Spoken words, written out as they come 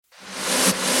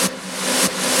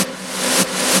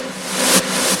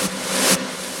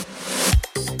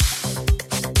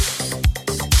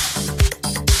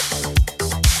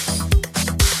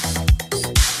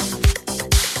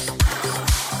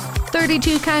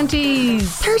32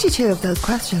 counties. 32 of those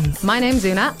questions. My name's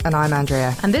Una. And I'm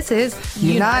Andrea. And this is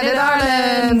United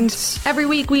Ireland. Every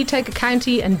week we take a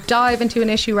county and dive into an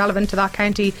issue relevant to that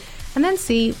county and then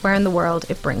see where in the world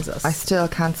it brings us. I still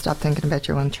can't stop thinking about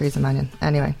your one, Theresa Mannion.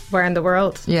 Anyway. Where in the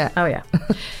world? Yeah. Oh, yeah.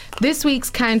 This week's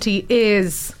county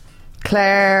is...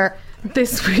 Claire.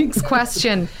 This week's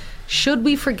question... Should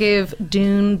we forgive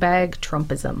Doonbeg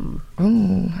Trumpism?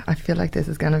 Ooh, I feel like this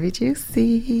is going to be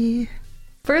juicy.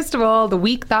 First of all, the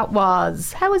week that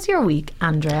was. How was your week,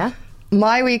 Andrea?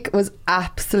 My week was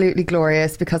absolutely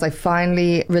glorious because I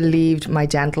finally relieved my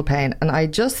dental pain. And I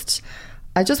just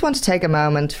want to take a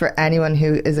moment for anyone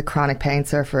who is a chronic pain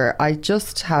sufferer. I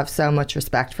just have so much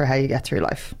respect for how you get through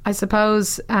life. I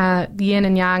suppose yin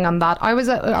and yang on that. I was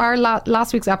our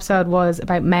last week's episode was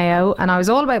about Mayo, and I was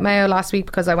all about Mayo last week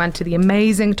because I went to the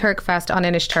amazing Turk Fest on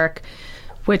Inishturk,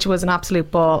 which was an absolute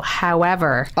ball.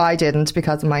 However, I didn't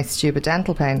because of my stupid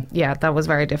dental pain. Yeah, that was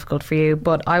very difficult for you,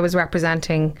 but I was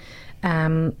representing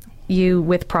you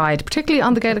with pride, particularly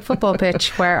on the Gaelic football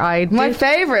pitch where I did. My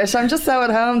favourite. I'm just so at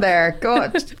home there.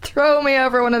 God, throw me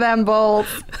over one of them balls.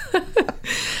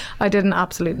 I did an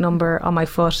absolute number on my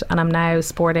foot, and I'm now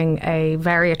sporting a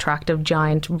very attractive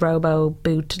giant robo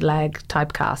boot leg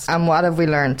typecast. And what have we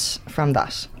learnt from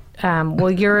that? Well,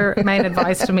 your main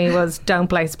advice to me was don't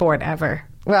play sport ever.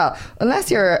 Well, unless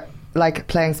you're like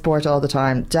playing sport all the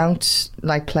time, don't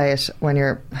like play it when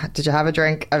you're... Did you have a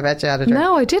drink? I bet you had a drink.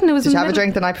 No, I didn't. It was Did you have a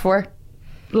drink the night before?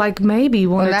 Like maybe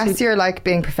one Unless or two. you're like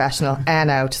being professional,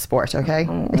 no to sport, okay?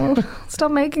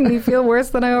 Stop making me feel worse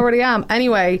than I already am.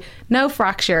 Anyway, no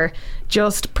fracture,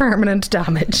 just permanent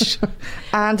damage.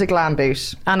 And a glam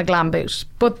boot. And a glam boot.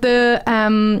 But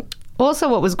the... Also,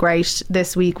 what was great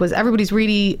this week was everybody's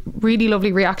really, really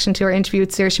lovely reaction to our interview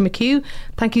with Saoirse McHugh.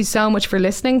 Thank you so much for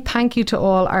listening. Thank you to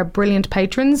all our brilliant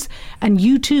patrons. And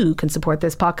you too can support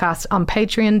this podcast on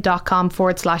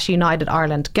patreon.com/United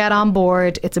Ireland. Get on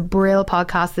board. It's a brill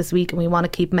podcast this week and we want to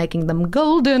keep making them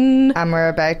golden. And we're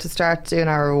about to start doing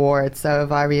our rewards. So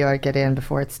if I were you, I'd get in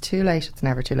before it's too late. It's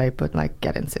never too late, but like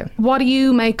get in soon. What do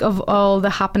you make of all the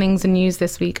happenings and news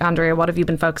this week, Andrea? What have you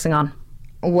been focusing on?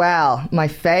 Well, my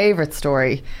favourite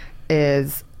story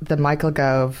is the Michael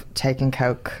Gove taking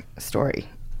coke story.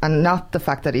 And not the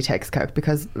fact that he takes coke,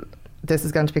 because this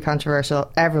is going to be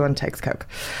controversial. Everyone takes coke.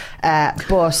 But...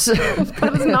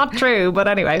 That is not true, but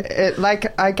anyway.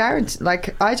 I guarantee...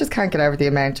 I just can't get over the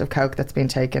amount of coke that's been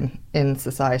taken in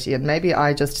society. And maybe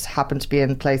I just happen to be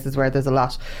in places where there's a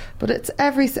lot. But it's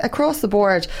across the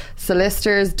board.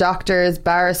 Solicitors, doctors,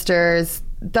 barristers...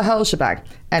 the whole shebang.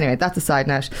 Anyway, that's a side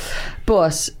note.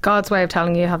 But God's way of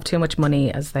telling you have too much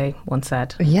money, as they once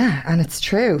said. Yeah, and it's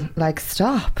true. Like,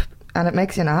 stop. And it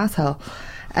makes you an asshole.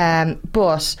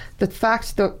 But the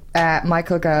fact that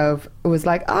Michael Gove was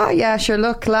like, oh yeah, sure,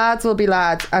 look, lads will be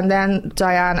lads. And then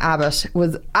Diane Abbott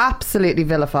was absolutely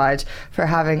vilified for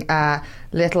having a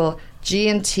little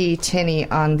G&T tinny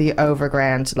on the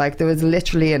overground. Like, there was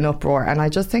literally an uproar, and I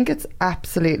just think it's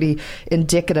absolutely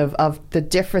indicative of the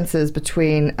differences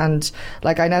between, and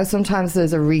like, I know sometimes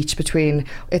there's a reach between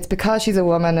it's because she's a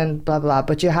woman and blah blah,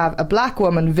 but you have a black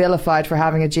woman vilified for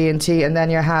having a G&T, and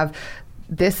then you have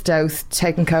this dose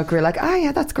taking coke, you're like, oh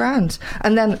yeah, that's grand.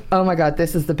 And then, oh my God,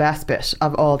 this is the best bit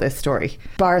of all this story.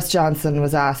 Boris Johnson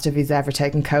was asked if he's ever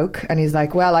taken coke, and he's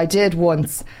like, well, I did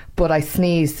once, but I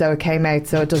sneezed, so it came out,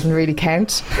 so it doesn't really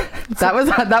count. That was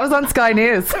on Sky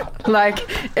News. Like,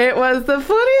 it was the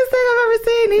funniest thing I've ever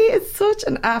seen. He is such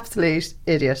an absolute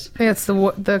idiot. It's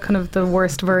the kind of the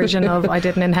worst version of I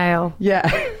didn't inhale.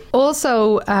 Yeah.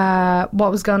 Also,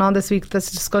 what was going on this week, this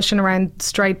discussion around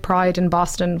straight pride in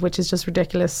Boston, which is just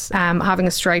ridiculous. Having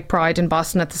a straight pride in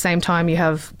Boston at the same time you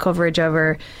have coverage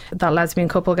over that lesbian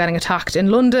couple getting attacked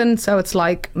in London. So it's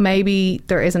like, maybe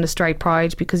there isn't a straight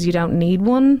pride because you don't need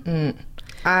one.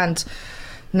 And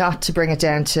not to bring it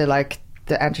down to like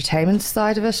the entertainment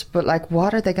side of it, but like,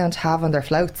 what are they going to have on their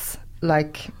floats?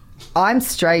 Like, I'm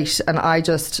straight and I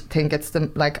just think it's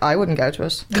I wouldn't go to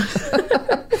it.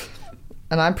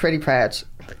 And I'm pretty proud.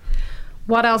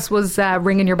 What else was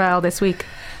ringing your bell this week?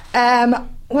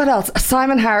 What else?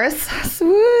 Simon Harris.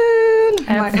 Swoon.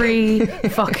 Every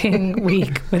fucking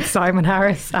week with Simon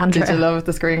Harris. Andrea. Did you love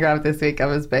the screen grab this week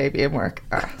of his baby in work?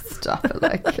 Oh, stop it.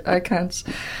 Like, I can't.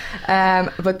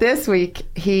 But this week,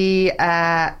 he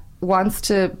wants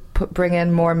to bring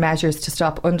in more measures to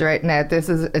stop underage. Now,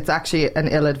 it's actually an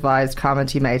ill-advised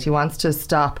comment he made. He wants to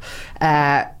stop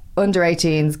under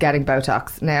 18s getting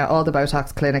Botox. Now, all the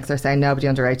Botox clinics are saying nobody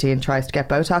under 18 tries to get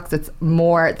Botox. It's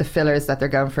more the fillers that they're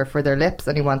going for their lips,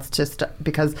 and he wants to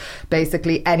because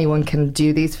basically anyone can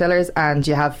do these fillers, and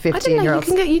you have 15-year-olds.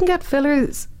 You can get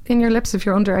fillers in your lips if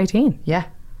you're under 18? Yeah.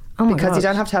 Oh my because God. you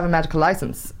don't have to have a medical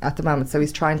license at the moment, so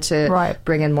he's trying to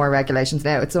bring in more regulations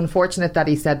now. It's unfortunate that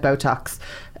he said Botox,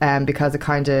 because it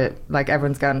kind of like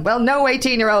everyone's going, well, no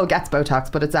 18-year-old gets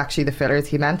Botox, but it's actually the fillers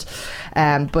he meant.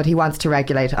 But he wants to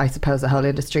regulate, I suppose, the whole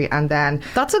industry. And then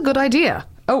that's a good idea.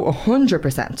 Oh,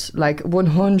 100%, like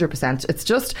 100%. It's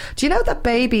just, do you know that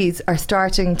babies are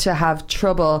starting to have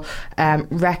trouble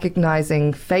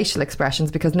recognising facial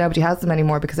expressions because nobody has them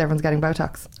anymore because everyone's getting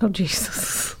Botox? Oh,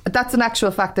 Jesus. That's an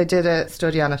actual fact. They did a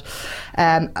study on it.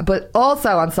 But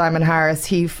also on Simon Harris,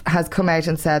 he has come out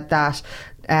and said that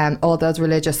all those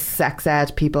religious sex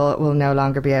ed people will no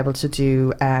longer be able to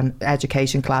do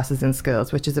education classes in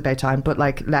schools, which is about time. But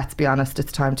like, let's be honest,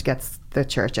 it's time to get the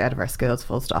church out of our schools,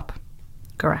 full stop.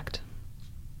 Correct.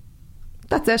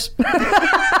 That's it.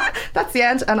 That's the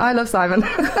end. And I love Simon.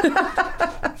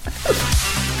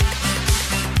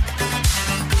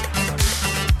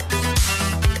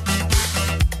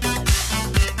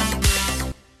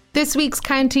 This week's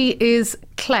county is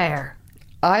Clare.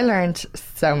 I learned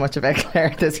so much about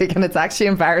Clare this week, and it's actually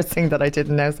embarrassing that I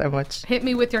didn't know so much. Hit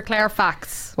me with your Clare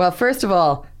facts. Well, first of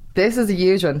all, this is a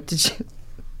huge one.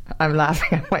 I'm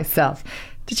laughing at myself.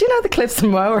 Did you know the Cliffs of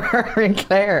Moher are in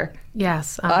Clare?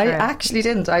 Yes. I actually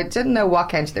didn't. I didn't know what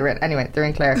county they were in. Anyway, they're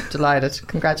in Clare. Delighted.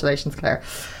 Congratulations, Clare.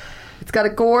 It's got a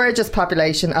gorgeous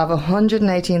population of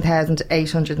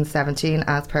 118,817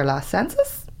 as per last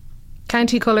census.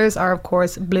 County colours are, of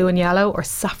course, blue and yellow, or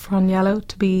saffron yellow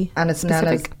to be And it's specific.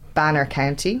 known as Banner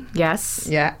County. Yes.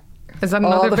 Yeah. Is that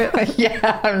another bit?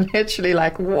 Yeah, I'm literally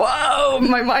like, whoa,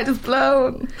 my mind is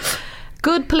blown.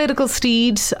 Good political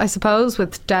steed, I suppose,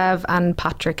 with Dev and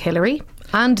Patrick Hillary.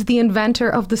 And the inventor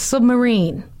of the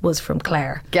submarine was from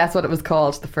Clare. Guess what it was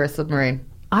called, the first submarine?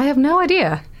 I have no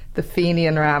idea. The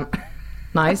Fenian Ram.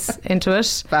 Nice. Into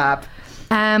it. Fab.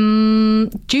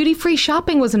 Duty-free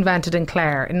shopping was invented in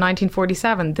Clare in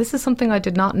 1947. This is something I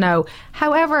did not know.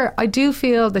 However, I do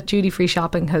feel that duty-free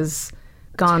shopping has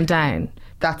gone down.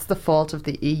 That's the fault of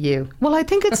the EU. Well, I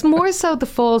think it's more so the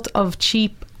fault of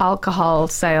cheap alcohol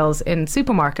sales in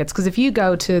supermarkets, because if you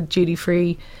go to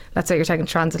duty-free, let's say you're taking a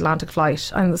transatlantic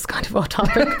flight, I know this is kind of off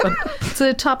topic, but it's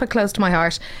a topic close to my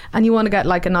heart, and you want to get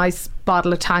like a nice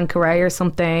bottle of Tanqueray or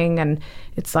something, and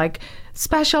it's like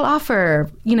special offer,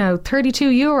 you know,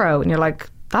 €32, and you're like,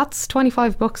 that's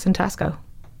 $25 in Tesco.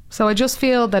 So I just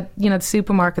feel that, you know, the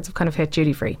supermarkets have kind of hit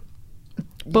duty-free.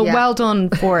 But Yeah. well done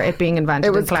for it being invented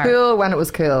It was in Clare. cool when it was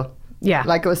cool. Yeah.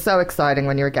 Like, it was so exciting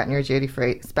when you were getting your duty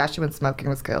free, especially when smoking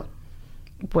was cool.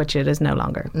 Which it is no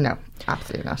longer. No,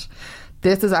 absolutely not.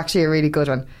 This is actually a really good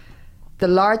one. The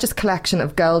largest collection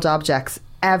of gold objects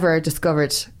ever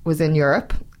discovered was in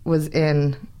Europe, was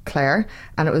in Clare,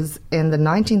 and it was in the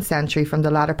 19th century from the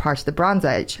latter part of the Bronze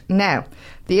Age. Now,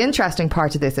 the interesting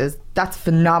part of this is that's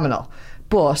phenomenal.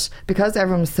 But because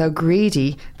everyone was so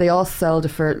greedy, they all sold it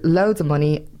for loads of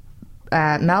money,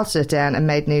 melted it down and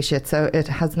made new shit, so it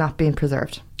has not been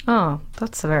preserved. Oh,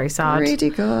 that's very sad. Really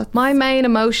good. My main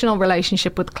emotional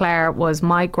relationship with Clare was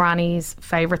my granny's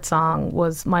favourite song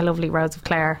was My Lovely Rose of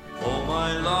Clare. Oh,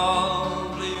 my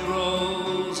lovely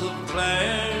Rose of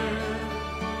Clare,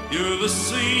 you're the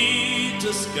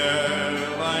sweetest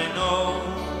girl I know.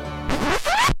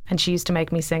 And she used to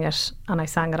make me sing it, and I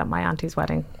sang it at my auntie's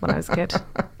wedding when I was a kid.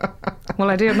 Will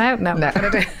I do it now? No. No.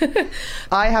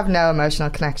 I have no emotional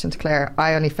connection to Clare.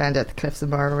 I only found out the Cliffs of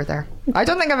Moher were there. I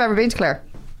don't think I've ever been to Clare.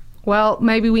 Well,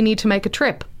 maybe we need to make a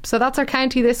trip. So that's our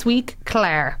county this week,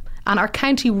 Clare. And our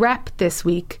county rep this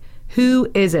week, who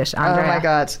is it, Andrea? Oh my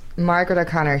God. Margaret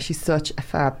O'Connor. She's such a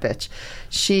fab bitch.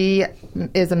 She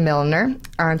is a milliner,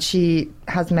 and she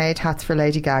has made hats for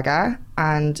Lady Gaga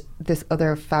and this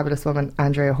other fabulous woman,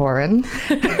 Andrea Horan.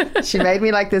 She made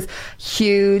me like this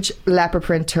huge leopard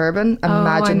print turban.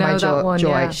 Imagine I know my that one, joy.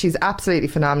 yeah. She's absolutely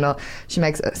phenomenal. She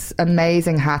makes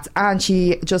amazing hats, and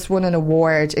she just won an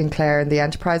award in Clare in the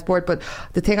Enterprise Board. But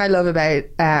the thing I love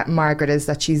about Margaret is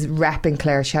that she's repping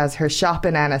Clare. She has her shop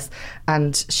in Ennis,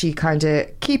 and she kind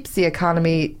of keeps the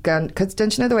economy going. Because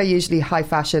don't you know the way usually high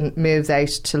fashion moves out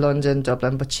to London,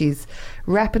 Dublin, but she's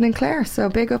repping in Clare. So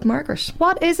big up Margaret.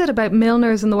 What is it about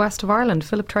milliners in the west of Ireland?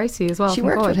 Philip Tracy as well. She from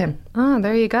worked Galway. with him. Oh,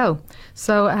 there you go.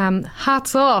 So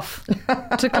hats off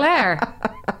to Clare.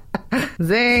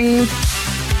 Zing.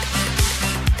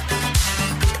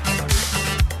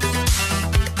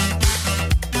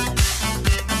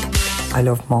 I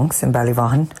love Monks in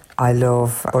Ballyvaughan. I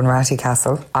love Bunratty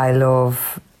Castle. I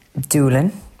love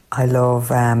Doolin. I love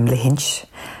Lahinch.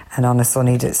 And on a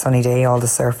sunny day, all the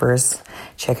surfers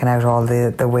checking out all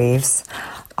the waves.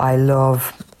 I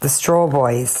love the Straw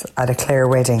Boys at a Clare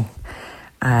wedding.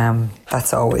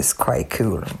 That's always quite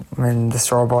cool when the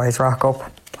Straw Boys rock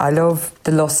up. I love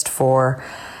the lust for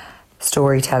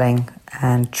storytelling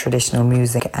and traditional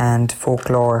music and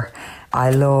folklore.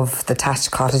 I love the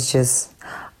thatched cottages.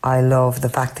 I love the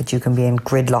fact that you can be in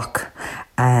gridlock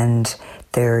and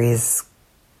there is,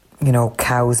 you know,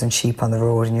 cows and sheep on the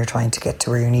road and you're trying to get to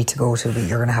where you need to go to, but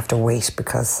you're going to have to wait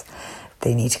because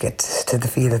they need to get to the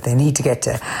field that they need to get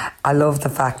to. I love the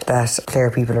fact that Clare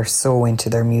people are so into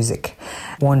their music.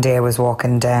 One day I was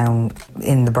walking down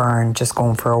in the Burn, just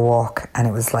going for a walk, and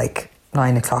it was like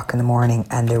 9 o'clock in the morning,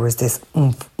 and there was this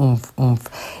oomph, oomph, oomph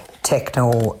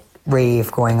techno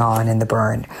rave going on in the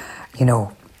Burn. You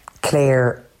know,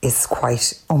 Clare is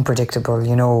quite unpredictable.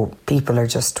 You know, people are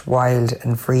just wild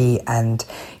and free, and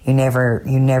you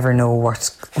never know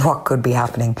what could be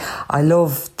happening. I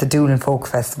love the Doolin Folk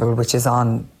Festival, which is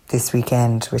on this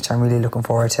weekend, which I'm really looking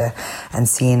forward to, and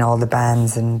seeing all the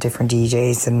bands and different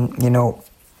DJs, and, you know,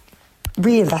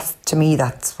 to me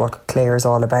that's what Clare is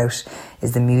all about,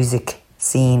 is the music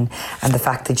scene and the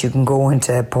fact that you can go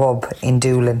into a pub in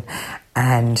Doolin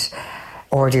and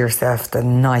order yourself the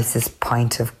nicest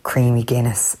pint of creamy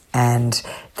Guinness, and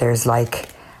there's like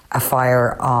a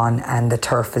fire on and the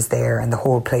turf is there and the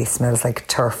whole place smells like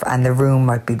turf, and the room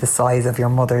might be the size of your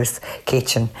mother's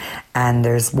kitchen, and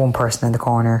there's one person in the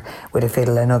corner with a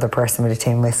fiddle, another person with a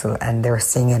tin whistle, and they're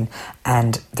singing,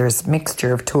 and there's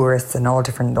mixture of tourists and all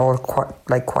different,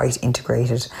 quite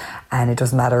integrated, and it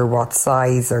doesn't matter what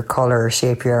size or colour or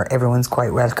shape you are, everyone's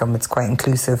quite welcome. It's quite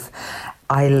inclusive.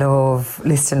 I love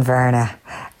Liston-Varna.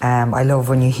 I love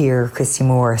when you hear Christy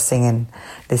Moore singing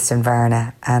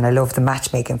Liston-Varna, and I love the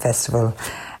Matchmaking Festival.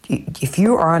 If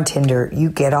you are on Tinder, you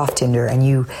get off Tinder and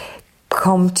you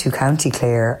come to County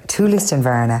Clare, to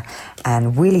Liston-Varna,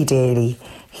 and Willie Daly,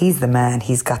 he's the man.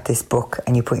 He's got this book,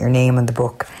 and you put your name on the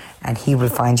book and he will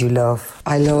find you love.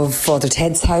 I love Father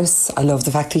Ted's house. I love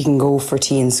the fact that you can go for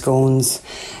tea and scones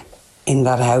in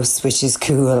that house, which is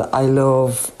cool. I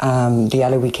love the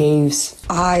Allowee Caves.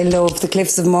 I love the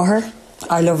Cliffs of Moher.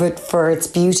 I love it for its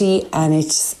beauty and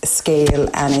its scale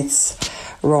and its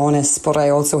rawness, but I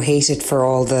also hate it for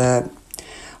all the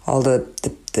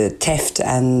theft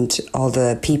and all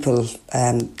the people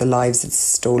and the lives it's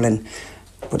stolen.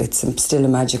 But it's still a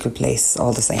magical place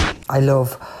all the same. I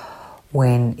love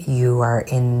when you are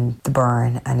in the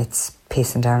Burn and it's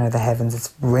pissing down out of the heavens,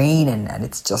 it's raining and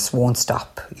it just won't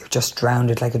stop. You're just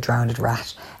drowned like a drowned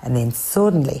rat, and then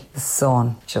suddenly the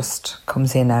sun just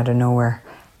comes in out of nowhere.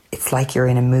 It's like you're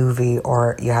in a movie,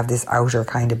 or you have this outer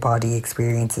kind of body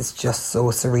experience. It's just so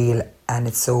surreal and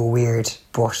it's so weird,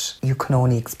 but you can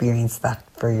only experience that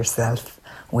for yourself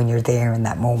when you're there in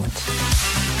that moment.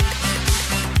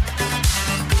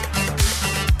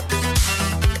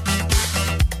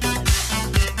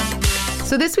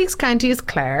 So this week's county is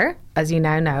Clare, as you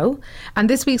now know. And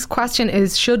this week's question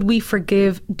is, should we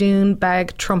forgive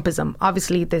Doonbeg Trumpism?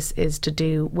 Obviously, this is to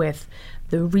do with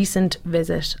the recent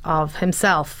visit of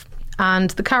himself and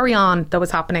the carry-on that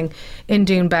was happening in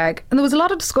Doonbeg. And there was a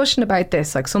lot of discussion about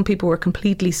this. Like, some people were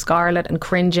completely scarlet and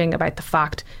cringing about the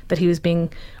fact that he was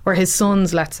being, or his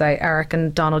sons, let's say, Eric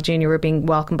and Donald Jr., were being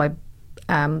welcomed by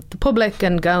the public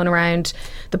and going around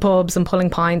the pubs and pulling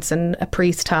pints, and a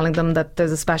priest telling them that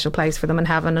there's a special place for them in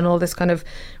heaven and all this kind of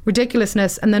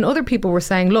ridiculousness. And then other people were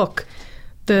saying, look,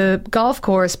 the golf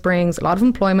course brings a lot of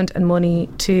employment and money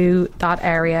to that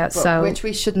area. But which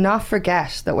we should not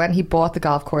forget, that when he bought the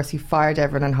golf course, he fired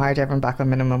everyone and hired everyone back on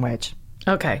minimum wage.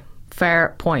 Okay,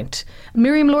 fair point.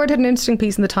 Miriam Lord had an interesting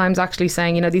piece in the Times actually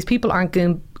saying, you know, these people aren't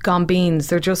gone beans.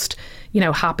 They're just, you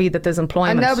know, happy that there's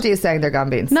employment. And nobody is saying they're gone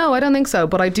beans. No, I don't think so.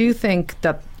 But I do think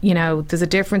that, you know, there's a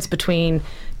difference between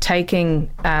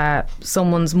taking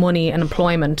someone's money and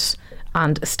employment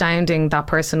and astounding that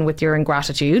person with your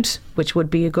ingratitude, which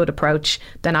would be a good approach,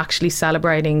 than actually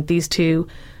celebrating these two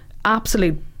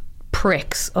absolute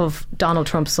pricks of Donald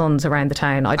Trump's sons around the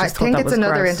town. I think it's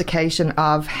another indication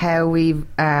of how we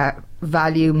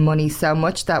value money so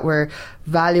much, that we're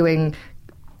valuing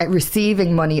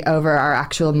receiving money over our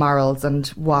actual morals and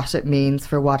what it means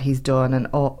for what he's done, and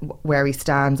where he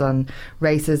stands on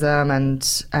racism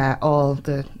and all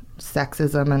the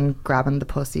sexism and grabbing the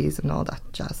pussies and all that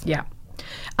jazz. Yeah.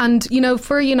 And, you know,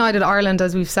 for United Ireland,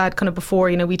 as we've said kind of before,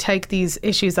 you know, we take these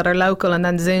issues that are local and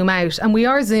then zoom out. And we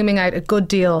are zooming out a good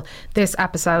deal this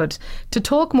episode to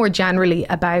talk more generally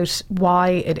about why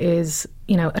it is,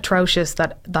 atrocious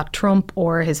that Trump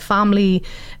or his family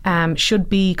should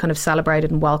be kind of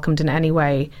celebrated and welcomed in any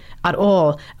way at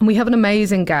all. And we have an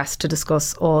amazing guest to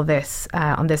discuss all this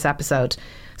on this episode.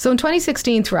 So in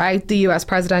 2016, throughout the US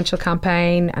presidential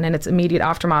campaign and in its immediate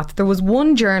aftermath, there was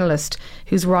one journalist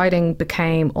whose writing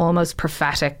became almost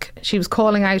prophetic. She was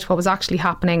calling out what was actually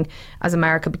happening as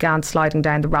America began sliding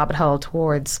down the rabbit hole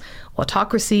towards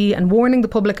autocracy and warning the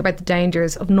public about the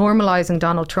dangers of normalising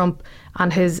Donald Trump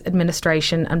and his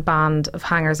administration and band of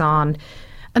hangers-on.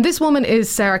 And this woman is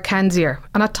Sarah Kendzior.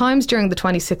 And at times during the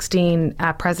 2016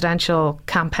 presidential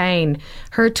campaign,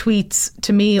 her tweets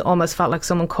to me almost felt like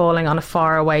someone calling on a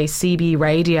faraway CB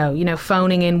radio,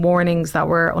 phoning in warnings that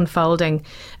were unfolding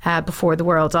before the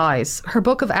world's eyes. Her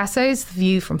book of essays, The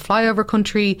View from Flyover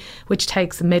Country, which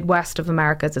takes the Midwest of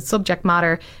America as its subject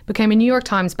matter, became a New York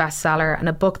Times bestseller and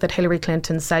a book that Hillary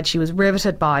Clinton said she was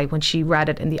riveted by when she read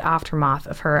it in the aftermath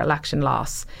of her election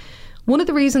loss. One of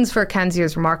the reasons for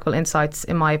Kendzior's remarkable insights,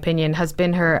 in my opinion, has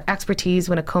been her expertise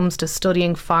when it comes to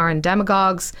studying foreign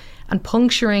demagogues and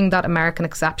puncturing that American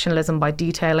exceptionalism by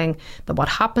detailing that what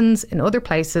happens in other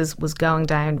places was going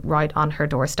down right on her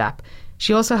doorstep.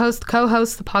 She also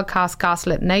co-hosts the podcast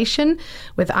Gaslit Nation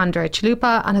with Andrei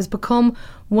Chalupa and has become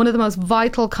one of the most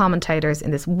vital commentators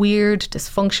in this weird,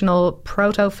 dysfunctional,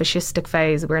 proto-fascistic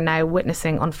phase we're now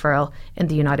witnessing unfurl in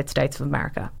the United States of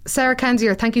America. Sarah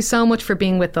Kendzior, thank you so much for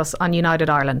being with us on United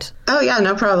Ireland. Oh yeah,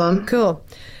 no problem. Cool.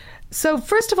 So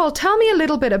first of all, tell me a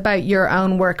little bit about your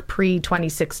own work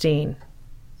pre-2016.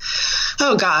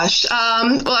 Oh, gosh.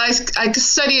 Well, I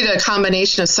studied a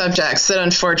combination of subjects that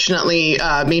unfortunately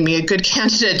made me a good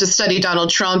candidate to study Donald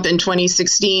Trump in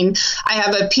 2016. I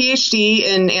have a PhD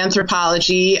in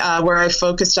anthropology where I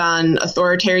focused on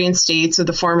authoritarian states of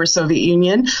the former Soviet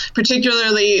Union,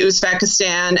 particularly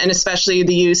Uzbekistan, and especially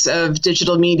the use of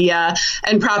digital media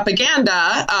and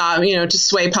propaganda, to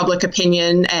sway public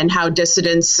opinion and how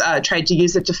dissidents tried to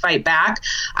use it to fight back.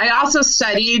 I also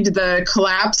studied the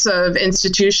collapse of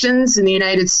institutions in the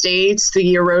United States,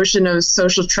 the erosion of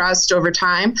social trust over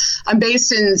time. I'm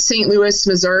based in St. Louis,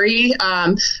 Missouri,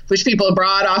 which people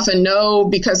abroad often know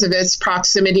because of its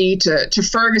proximity to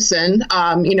Ferguson,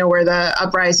 where the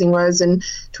uprising was in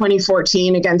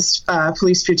 2014 against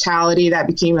police brutality. That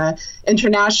became an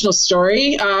international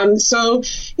story. So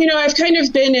I've kind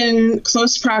of been in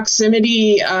close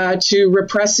proximity to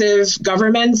repressive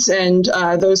governments and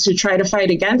those who try to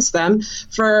fight against them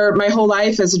for my whole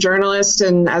life as a journalist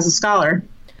and as a scholar.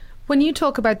 When you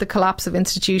talk about the collapse of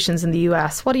institutions in the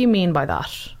US, what do you mean by that?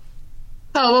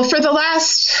 Oh, well, for the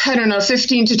last,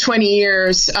 15 to 20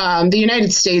 years, the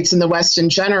United States and the West in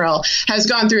general has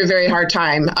gone through a very hard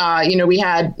time. We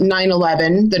had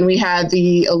 9/11, then we had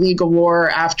the illegal war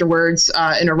afterwards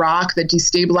in Iraq that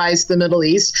destabilized the Middle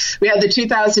East. We had the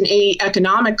 2008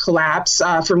 economic collapse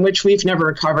from which we've never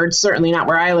recovered, certainly not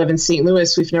where I live in St.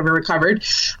 Louis, we've never recovered.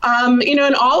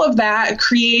 And all of that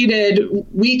created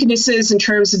weaknesses in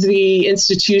terms of the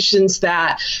institutions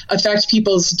that affect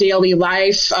people's daily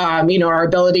life, our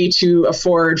ability to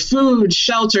afford food,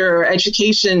 shelter,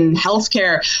 education,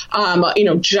 healthcare,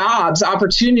 jobs,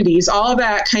 opportunities, all of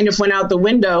that kind of went out the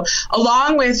window,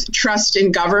 along with trust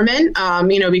in government,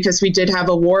 because we did have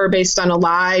a war based on a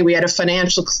lie. We had a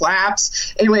financial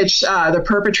collapse in which the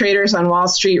perpetrators on Wall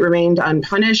Street remained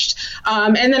unpunished.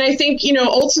 And then I think,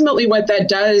 ultimately what that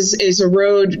does is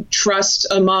erode trust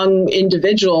among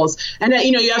individuals. And,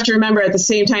 you have to remember at the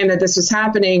same time that this was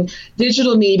happening,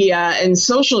 digital media and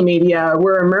social media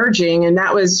were emerging, and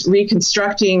that was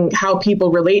reconstructing how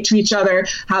people relate to each other,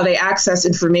 how they access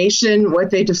information, what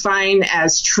they define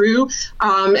as true.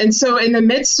 And so in the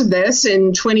midst of this,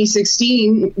 in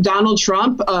 2016, Donald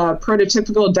Trump, a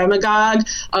prototypical demagogue,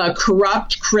 a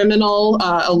corrupt criminal,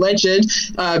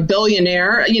 alleged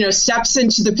billionaire, steps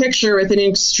into the picture with an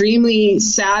extremely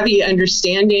savvy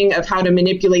understanding of how to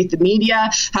manipulate the media,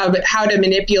 how to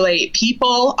manipulate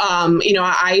people.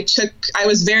 I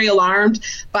was very alarmed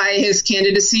by his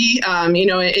candidacy,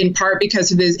 in part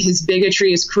because of his bigotry,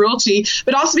 his cruelty,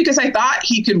 but also because I thought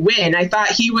he could win. I thought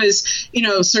he was,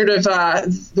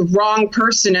 the wrong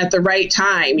person at the right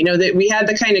time. That we had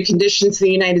the kind of conditions in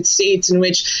the United States in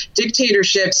which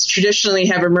dictatorships traditionally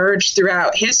have emerged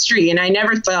throughout history. And I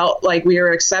never felt like we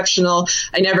were exceptional.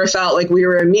 I never felt like we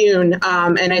were immune.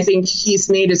 And I think he's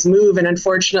made his move and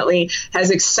unfortunately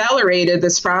has accelerated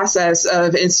this process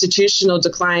of institutional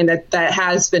decline that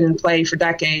has been in play for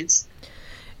decades.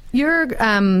 Your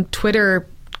Twitter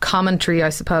commentary, I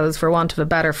suppose, for want of a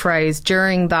better phrase,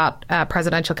 during that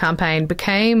presidential campaign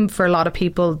became, for a lot of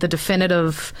people, the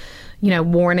definitive,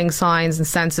 warning signs and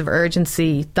sense of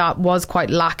urgency that was quite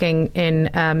lacking in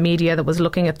media that was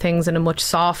looking at things in a much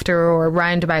softer or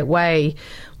roundabout way.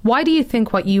 Why do you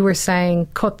think what you were saying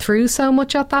cut through so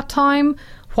much at that time?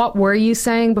 What were you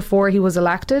saying before he was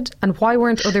elected, and why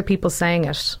weren't other people saying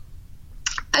it?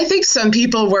 I think some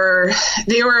people were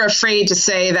afraid to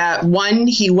say that, one,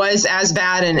 he was as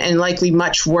bad and likely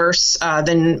much worse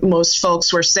than most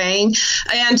folks were saying.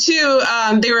 And two,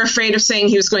 they were afraid of saying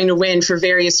he was going to win for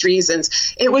various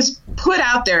reasons. It was put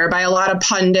out there by a lot of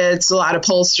pundits, a lot of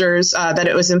pollsters, that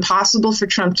it was impossible for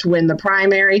Trump to win the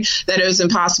primary, that it was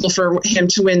impossible for him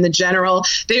to win the general.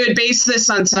 They would base this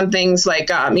on some things like,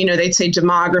 they'd say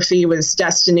demography was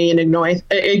destiny and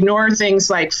ignore things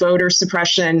like voter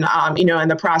suppression,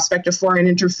 and the prospect of foreign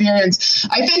interference.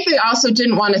 I think they also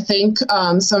didn't want to think,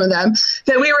 some of them,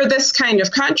 that we were this kind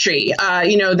of country,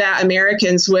 that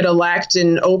Americans would elect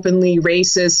an openly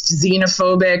racist,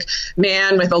 xenophobic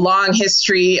man with a long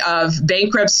history of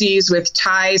bankruptcies with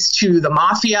ties to the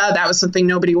mafia. That was something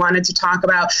nobody wanted to talk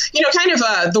about.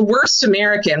 The worst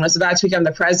American was about to become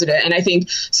the president. And I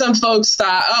think some folks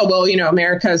thought,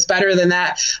 America is better than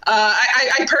that.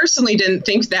 I personally didn't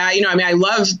think that. I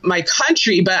love my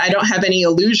country, but I don't have any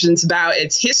illusions about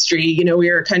its history. We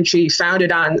are a country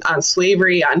founded on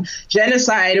slavery, on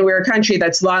genocide, and we're a country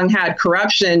that's long had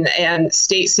corruption and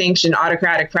state-sanctioned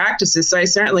autocratic practices. So I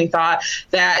certainly thought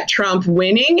that Trump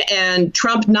winning and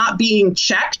Trump not being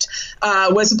checked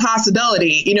was a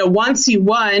possibility. Once he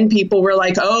won, people were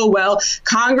like,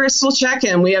 Congress will check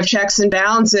him. We have checks and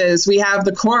balances. We have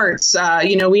the courts.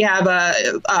 We have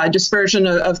a dispersion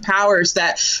of powers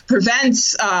that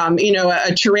prevents,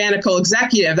 a tyrannical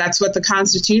executive. That's what the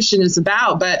Constitution is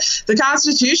about. But the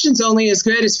Constitution's only as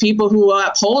good as people who will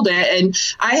uphold it. And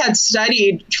I had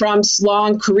studied Trump's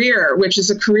long career, which is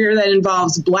a career that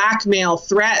involves blackmail,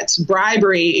 threats,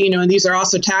 bribery, and these are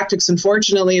also tactics,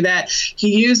 unfortunately, that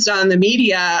he used on the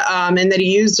media and that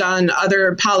he used on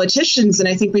other politicians. And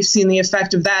I think we've seen the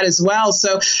effect of that as well.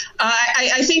 So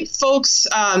I think folks,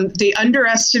 they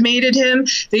underestimated him.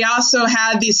 They also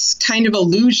had this kind of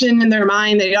illusion in their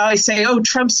mind. They always say,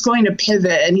 Trump's going to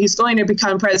pivot and he's going to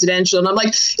become presidential. And I'm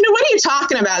like, what are you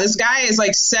talking about? This guy is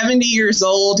like 70 years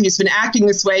old. He's been acting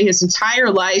this way his entire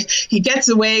life. He gets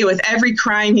away with every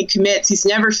crime he commits. He's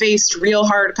never faced real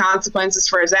hard consequences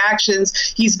for his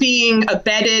actions. He's being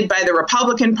abetted by the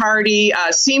Republican Party,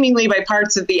 seemingly by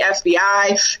parts of the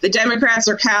FBI. The Democrats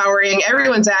are cowering.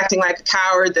 Everyone's acting like a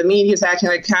coward. The media's acting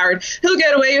like a coward. He'll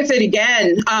get away with it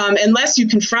again unless you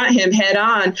confront him head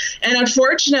on. And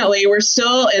unfortunately, we're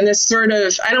still in this sort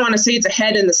of, I don't want to say it's a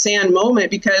head in the sand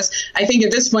moment, because I think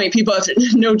at this point people have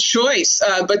no choice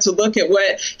but to look at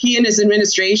what he and his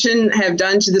administration have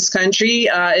done to this country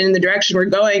and in the direction we're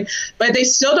going. But they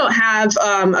still don't have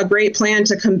a great plan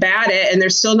to combat it, and they're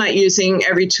still not using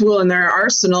every tool in their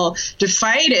arsenal to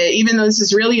fight it, even though this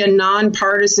is really a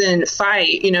nonpartisan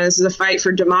fight. This is a fight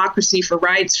for democracy, for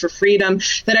rights, for freedom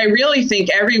that I really think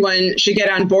everyone should get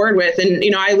on board with. And,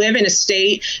 I live in a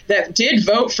state that did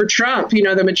vote for Trump.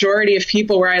 The majority of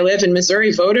people where I live in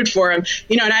Missouri voted for him,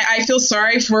 and I feel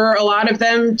sorry for a lot of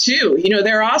them, too.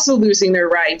 They're also losing their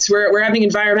rights. We're having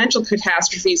environmental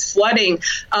catastrophes, flooding,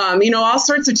 all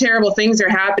sorts of terrible things are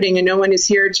happening, and no one is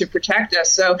here to protect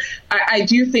us. So I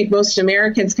do think most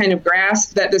Americans kind of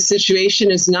grasp that the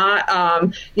situation is not,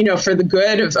 for the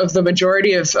good of the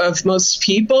majority of most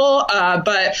people.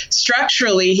 But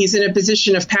structurally, he's in a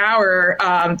position of power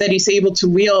that he's able to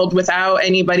wield without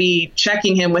anybody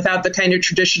checking him, without the kind of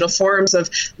traditional forms of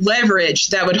leverage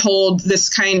that would hold this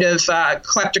kind of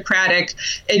kleptocratic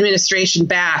administration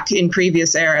back in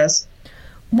previous eras.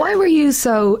 Why were you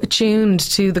so attuned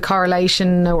to the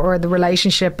correlation or the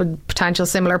relationship and potential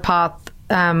similar path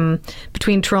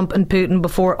between Trump and Putin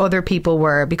before other people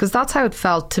were? Because that's how it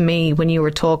felt to me when you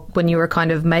were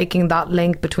kind of making that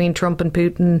link between Trump and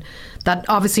Putin, that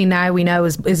obviously now we know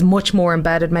is much more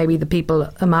embedded maybe than people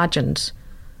imagined.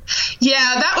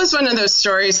 Yeah, that was one of those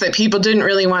stories that people didn't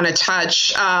really want to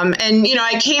touch.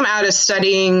 I came out of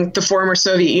studying the former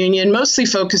Soviet Union, mostly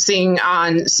focusing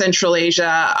on Central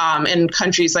Asia and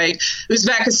countries like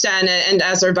Uzbekistan and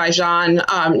Azerbaijan,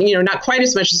 not quite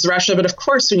as much as Russia. But of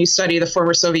course, when you study the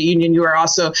former Soviet Union, you are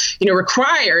also,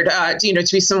 required, to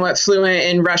be somewhat fluent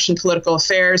in Russian political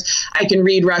affairs. I can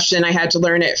read Russian. I had to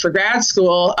learn it for grad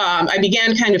school. I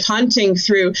began kind of hunting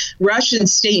through Russian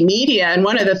state media. And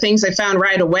one of the things I found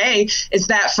right away away is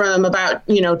that from about,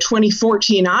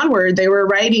 2014 onward, they were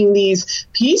writing these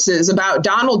pieces about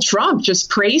Donald Trump, just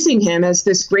praising him as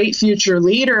this great future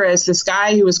leader, as this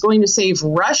guy who was going to save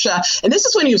Russia. And this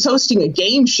is when he was hosting a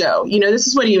game show. This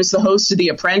is when he was the host of The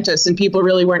Apprentice, and people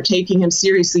really weren't taking him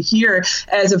seriously here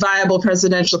as a viable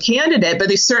presidential candidate, but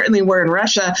they certainly were in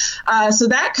Russia. So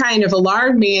that kind of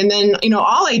alarmed me. And then,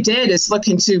 all I did is look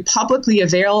into publicly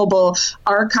available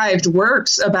archived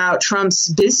works about Trump's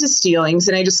business dealings,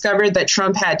 and I discovered that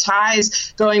Trump had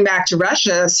ties going back to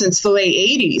Russia since the late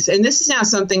 80s. And this is now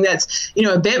something that's,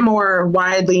 a bit more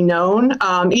widely known.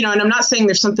 And I'm not saying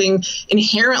there's something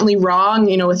inherently wrong,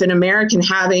 with an American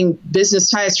having business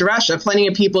ties to Russia. Plenty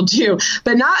of people do,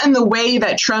 but not in the way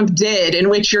that Trump did, in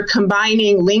which you're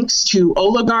combining links to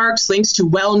oligarchs, links to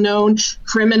well-known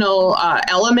criminal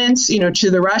elements,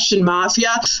 to the Russian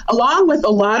mafia, along with a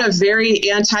lot of very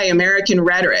anti-American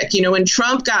rhetoric. When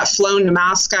Trump got flown to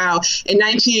Moscow in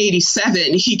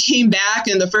 1987, he came back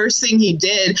and the first thing he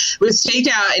did was take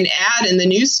out an ad in the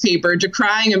newspaper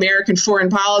decrying American foreign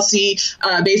policy,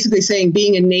 basically saying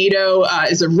being in NATO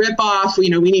is a ripoff. We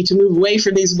need to move away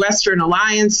from these Western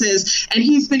alliances. And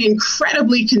he's been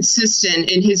incredibly consistent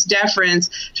in his deference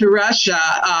to Russia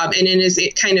and in his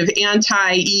kind of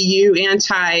anti-EU,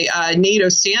 anti-NATO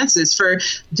stances for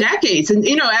decades. And,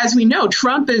 as we know,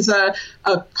 Trump is a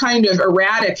kind of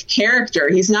erratic character.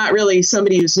 He's not really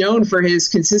somebody who's known for his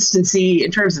consistency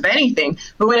in terms of anything.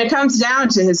 But when it comes down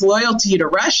to his loyalty to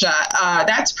Russia,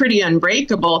 that's pretty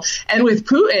unbreakable. And with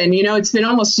Putin, it's been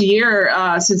almost a year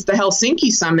since the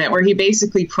Helsinki summit where he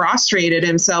basically prostrated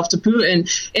himself to Putin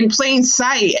in plain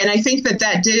sight. And I think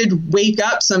that did wake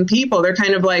up some people. They're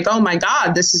kind of like, oh, my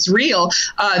God, this is real.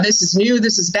 This is new.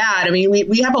 This is bad. I mean,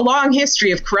 we have a long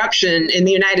history of corruption in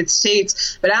the United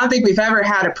States, but I don't think we've ever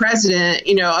had a president,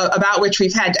 about which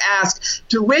we've had to ask,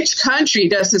 to which country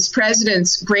does this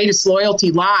president's greatest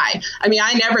loyalty lie? I mean,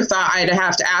 I never thought I'd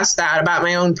have to ask that about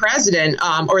my own president,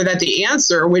 or that the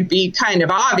answer would be kind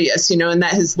of obvious, and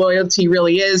that his loyalty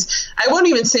really is, I won't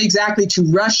even say exactly to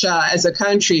Russia as a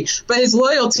country, but his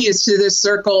loyalty is to this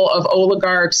circle of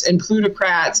oligarchs and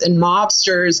plutocrats and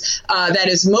mobsters that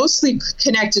is mostly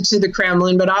connected to the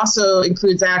Kremlin, but also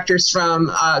includes actors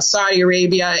from Saudi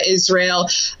Arabia, Israel,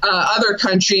 other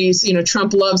countries.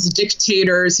 Trump loves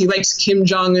dictators. He likes Kim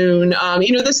Jong-un.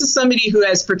 This is somebody who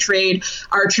has portrayed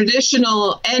our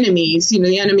traditional enemies,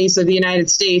 the enemies of the United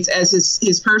States, as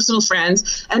his personal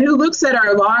friends, and who looks at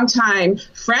our longtime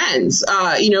friends,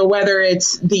 whether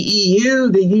it's the EU,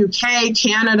 the UK,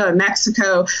 Canada,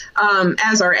 Mexico,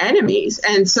 as our enemies.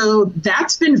 And so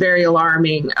that's been very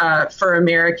alarming for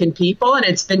American people, and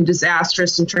it's been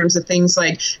disastrous in terms of things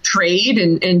like trade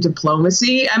and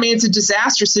diplomacy. I mean, it's a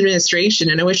disastrous administration,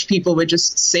 and I wish people would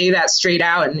just say that straight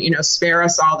out and, spare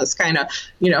us all this kind of,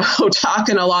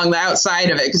 talking along the outside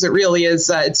of it, because it really is,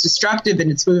 it's destructive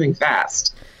and it's moving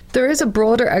fast. There is a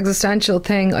broader existential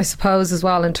thing, I suppose, as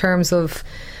well, in terms of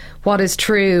what is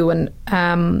true and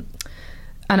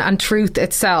truth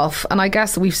itself. And I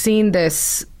guess we've seen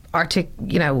this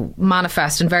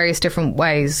manifest in various different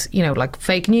ways, like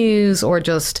fake news or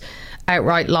just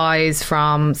outright lies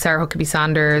from Sarah Huckabee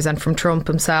Sanders and from Trump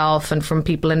himself and from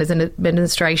people in his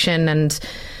administration, and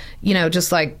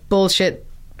just like bullshit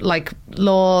like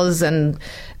laws and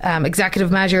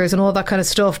executive measures and all that kind of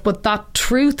stuff. But that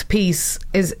truth piece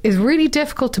is really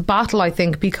difficult to battle, I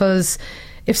think, because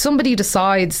if somebody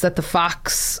decides that the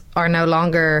facts are no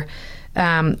longer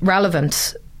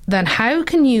relevant, then how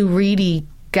can you really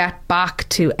get back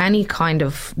to any kind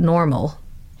of normal?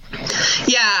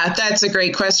 Yeah, that's a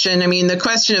great question. I mean, the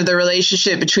question of the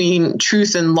relationship between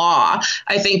truth and law,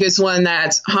 I think, is one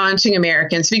that's haunting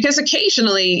Americans, because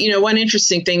occasionally, one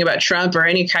interesting thing about Trump or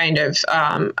any kind of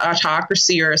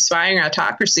autocracy or aspiring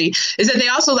autocracy is that they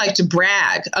also like to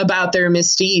brag about their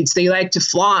misdeeds. They like to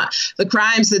flaunt the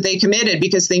crimes that they committed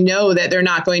because they know that they're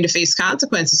not going to face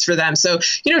consequences for them. So,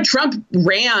 Trump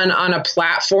ran on a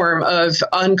platform of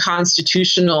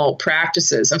unconstitutional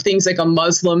practices, of things like a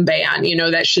Muslim ban,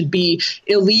 that should be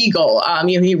illegal.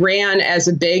 He ran as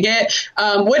a bigot.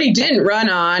 What he didn't run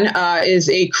on is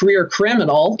a career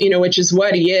criminal, which is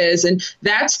what he is. And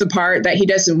that's the part that he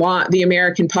doesn't want the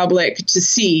American public to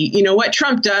see. What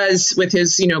Trump does with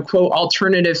his, quote,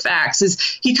 alternative facts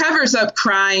is he covers up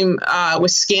crime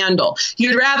with scandal.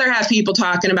 You'd rather have people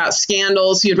talking about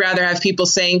scandals. You'd rather have people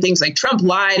saying things like Trump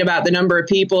lied about the number of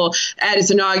people at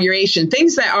his inauguration,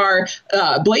 things that are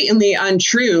blatantly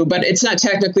untrue, but it's not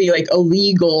technically like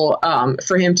illegal illegal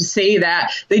for him to say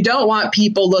that. They don't want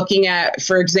people looking at,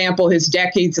 for example, his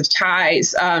decades of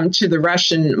ties to the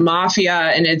Russian mafia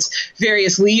and its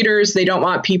various leaders. They don't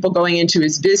want people going into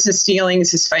his business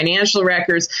dealings, his financial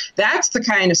records. That's the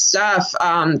kind of stuff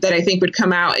that I think would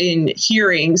come out in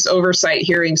hearings, oversight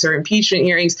hearings or impeachment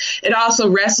hearings. It also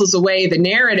wrestles away the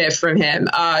narrative from him.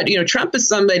 Trump is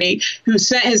somebody who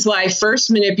spent his life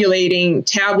first manipulating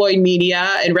tabloid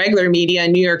media and regular media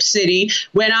in New York City,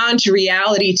 went on to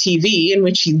reality TV, in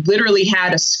which he literally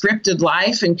had a scripted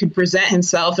life and could present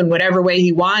himself in whatever way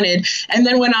he wanted, and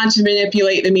then went on to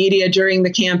manipulate the media during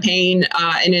the campaign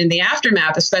and in the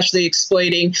aftermath, especially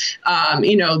exploiting,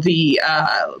 the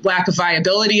lack of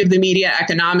viability of the media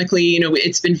economically.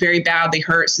 It's been very badly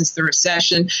hurt since the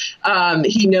recession.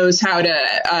 He knows how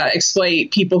to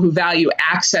exploit people who value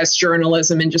access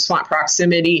journalism and just want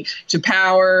proximity to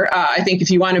power. I think if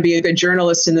you want to be a good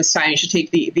journalist in this time, you should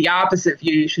take the opposite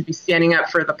view. You should be standing up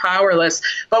for the powerless.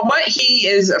 But what he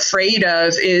is afraid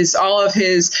of is all of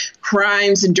his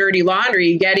crimes and dirty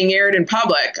laundry getting aired in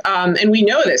public. And we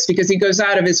know this because he goes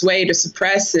out of his way to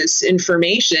suppress this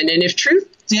information. And if truth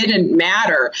didn't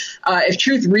matter, if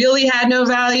truth really had no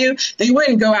value, they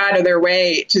wouldn't go out of their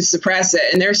way to suppress it.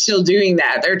 And they're still doing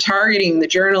that. They're targeting the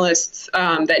journalists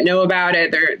that know about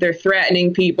it. They're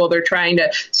threatening people. They're trying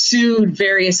to sue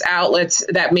various outlets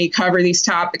that may cover these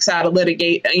topics out of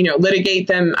litigate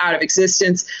them out of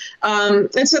existence.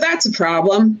 And so that's a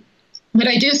problem. But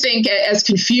I do think, as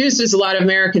confused as a lot of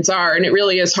Americans are, and it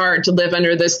really is hard to live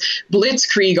under this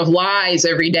blitzkrieg of lies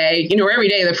every day, where every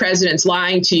day the president's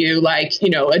lying to you like,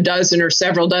 a dozen or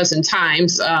several dozen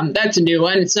times. That's a new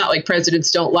one. It's not like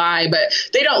presidents don't lie, but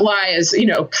they don't lie as,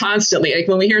 constantly. Like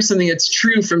when we hear something that's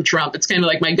true from Trump, it's kind of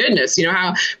like, my goodness,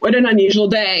 what an unusual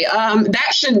day.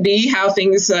 That shouldn't be how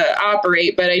things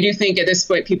operate. But I do think at this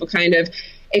point, people kind of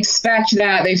expect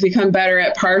that. They've become better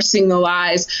at parsing the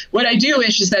lies. What I do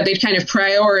wish is that they'd kind of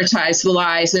prioritize the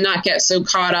lies and not get so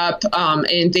caught up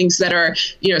in things that are,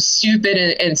 stupid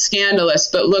and scandalous,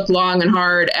 but look long and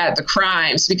hard at the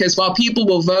crimes. Because while people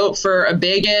will vote for a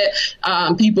bigot,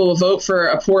 people will vote for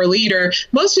a poor leader,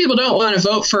 most people don't want to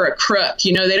vote for a crook.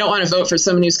 They don't want to vote for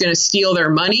someone who's going to steal their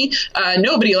money.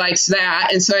 Nobody likes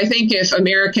that. And so I think if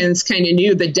Americans kind of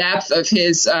knew the depth of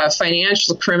his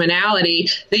financial criminality,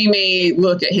 they may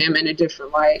look at him in a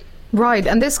different light. Right.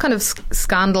 And this kind of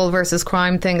scandal versus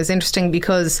crime thing is interesting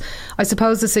because I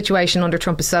suppose the situation under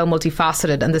Trump is so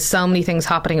multifaceted and there's so many things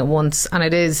happening at once. And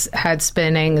it is head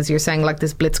spinning, as you're saying, like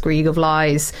this blitzkrieg of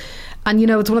lies. And,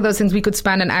 it's one of those things we could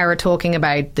spend an hour talking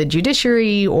about the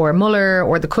judiciary or Mueller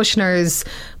or the Kushners.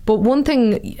 But one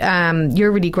thing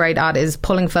you're really great at is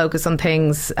pulling focus on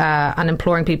things and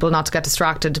imploring people not to get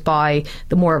distracted by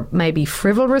the more maybe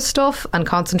frivolous stuff and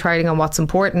concentrating on what's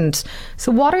important.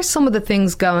 So what are some of the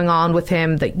things going on with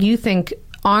him that you think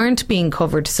aren't being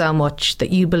covered so much that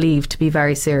you believe to be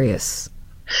very serious?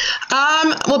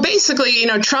 Well, basically,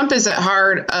 Trump is at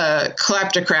heart a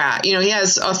kleptocrat. He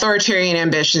has authoritarian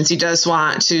ambitions. He does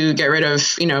want to get rid of,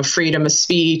 freedom of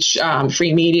speech,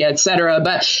 free media, et cetera.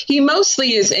 But he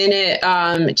mostly is in it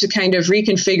to kind of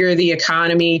reconfigure the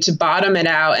economy, to bottom it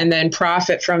out and then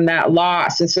profit from that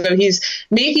loss. And so he's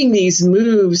making these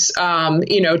moves,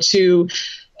 to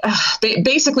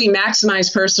basically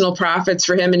maximize personal profits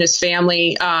for him and his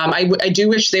family. I do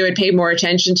wish they would pay more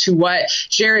attention to what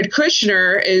Jared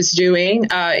Kushner is doing,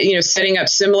 setting up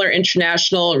similar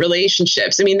international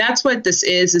relationships. I mean, that's what this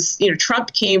is,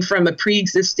 Trump came from a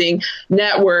pre-existing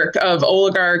network of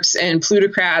oligarchs and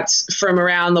plutocrats from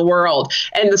around the world.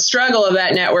 And the struggle of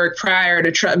that network prior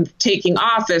to Trump taking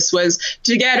office was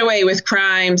to get away with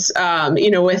crimes,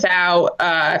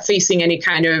 without facing any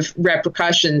kind of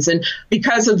repercussions. And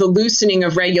because of the loosening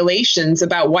of regulations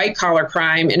about white collar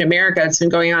crime in America, it's been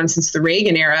going on since the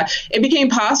Reagan era, it became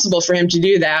possible for him to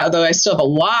do that. Although I still have a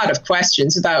lot of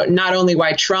questions about not only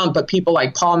why Trump, but people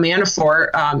like Paul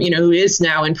Manafort, who is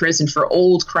now in prison for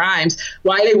old crimes,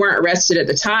 why they weren't arrested at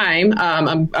the time.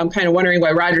 I'm kind of wondering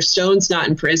why Roger Stone's not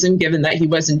in prison, given that he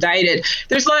was indicted.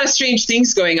 There's a lot of strange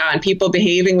things going on, people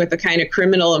behaving with a kind of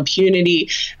criminal impunity.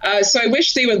 So I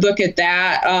wish they would look at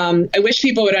that. I wish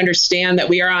people would understand that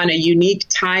we are on a unique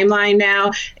timeline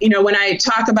now. When I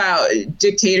talk about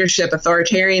dictatorship,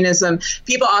 authoritarianism,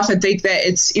 people often think that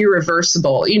it's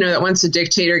irreversible, that once a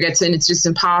dictator gets in, it's just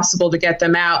impossible to get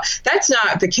them out. That's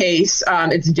not the case.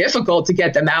 It's difficult to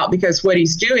get them out because what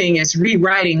he's doing is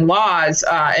rewriting laws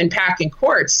and packing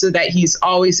courts so that he's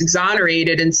always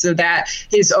exonerated and so that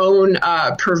his own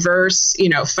perverse,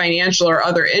 financial or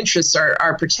other interests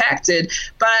are protected.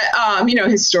 But,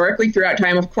 historically throughout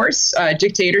time, of course,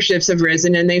 dictatorships have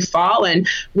risen and they've fallen.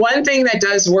 one thing that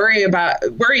does worry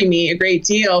me a great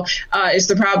deal is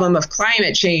the problem of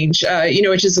climate change,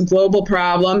 which is a global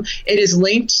problem. It is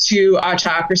linked to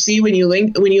autocracy. When you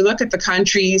look at the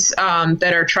countries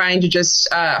that are trying to just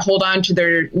hold on to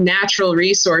their natural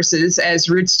resources as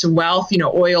routes to wealth,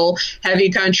 oil heavy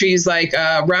countries like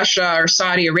Russia or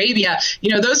Saudi Arabia,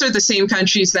 those are the same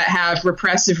countries that have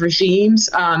repressive regimes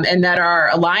and that are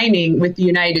aligning with the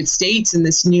United States in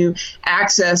this new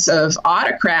axis of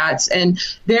autocrats. And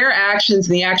their actions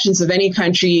and the actions of any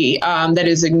country that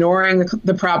is ignoring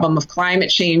the problem of climate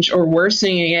change or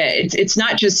worsening it, it's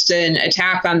not just an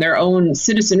attack on their own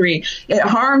citizenry. It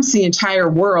harms the entire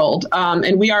world.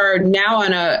 And we are now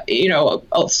on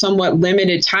a somewhat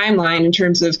limited timeline in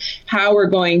terms of how we're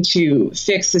going to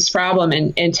fix this problem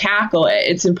and tackle it.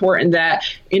 It's important that,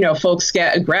 folks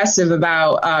get aggressive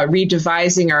about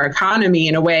redevising our economy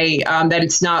in a way that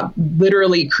it's not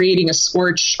literally creating a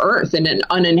scorched earth and an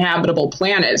uninhabitable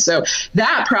planet. So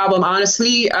that problem,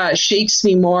 honestly, shakes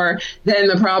me more than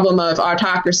the problem of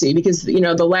autocracy, because,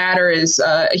 the latter is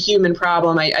a human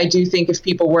problem. I do think if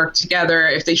people work together,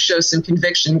 if they show some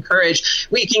conviction, courage,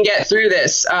 we can get through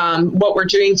this. What we're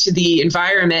doing to the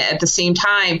environment at the same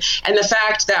time, and the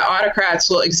fact that autocrats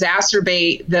will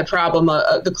exacerbate the problem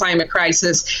of the climate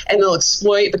crisis, and they'll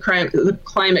exploit the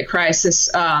climate crisis,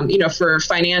 for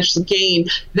financial gain,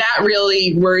 that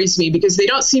really worries me, because they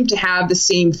don't seem to have the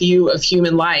same view of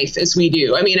human life as we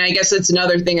do. I mean, I guess that's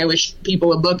another thing I wish people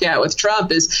would look at with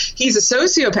Trump is he's a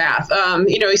sociopath.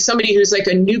 He's somebody who's like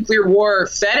a nuclear war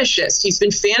fetishist. He's been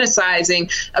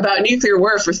fantasizing about nuclear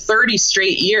war for 30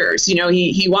 straight years.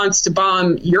 He wants to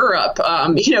bomb Europe.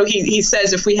 He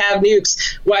says if we have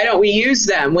nukes, why don't we use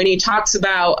them? When he talks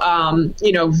about,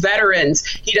 veterans,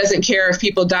 he doesn't care if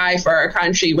people die for our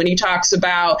country. When he talks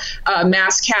about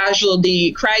mass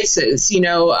casualty crisis, he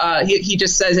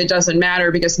just says it doesn't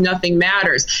matter because nothing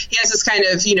matters. He has this kind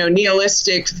of,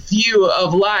 nihilistic view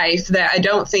of life that I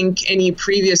don't think any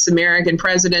previous American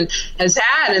president has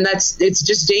had. And it's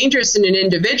just dangerous in an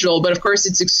individual. But of course,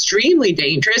 it's extremely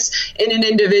dangerous in an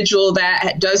individual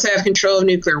that does have control of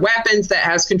nuclear weapons, that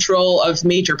has control of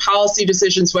major policy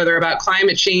decisions, whether about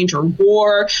climate change or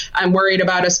war. I'm worried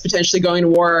about us potentially going to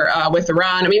war with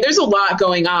Iran. I mean, there's a lot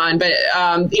going on, but,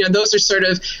 those are sort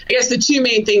of, I guess, the two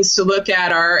main things to look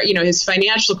at are, his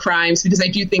financial crimes, because I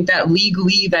do think that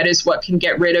legally that is what can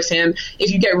get rid of him.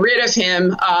 If you get rid of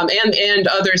him and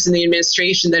others in the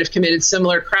administration that have committed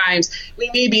similar crimes, we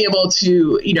may be able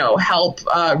to, help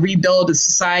rebuild a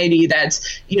society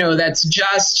that's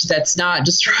just, that's not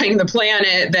destroying the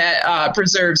planet, that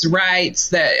preserves rights,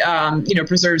 that,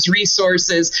 preserves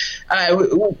resources.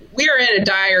 We are in a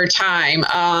dire time.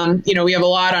 We have a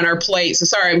lot on our plate. So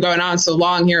sorry I'm going on so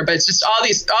long here, but it's just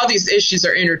all these issues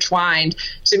are intertwined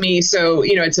to me. So,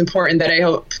 it's important that I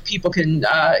hope people can,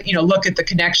 look at the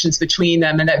connections between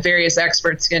them, and that various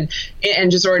experts can,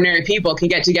 and just ordinary people can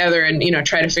get together and,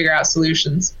 try to figure out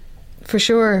solutions. For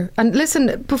sure. And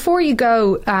listen, before you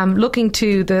go, looking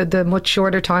to the much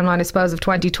shorter timeline, I suppose, of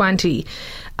 2020,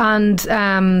 and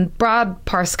Brad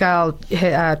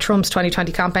Parscale, Trump's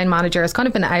 2020 campaign manager, has kind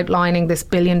of been outlining this $1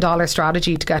 billion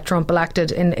strategy to get Trump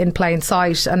elected in plain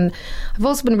sight. And I've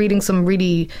also been reading some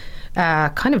really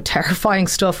kind of terrifying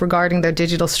stuff regarding their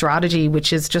digital strategy,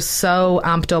 which is just so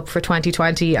amped up for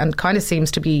 2020 and kind of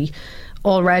seems to be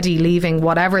already leaving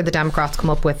whatever the Democrats come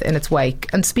up with in its wake.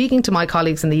 And speaking to my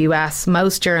colleagues in the US,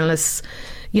 most journalists,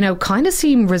 kind of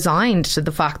seem resigned to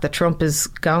the fact that Trump is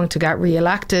going to get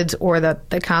re-elected, or that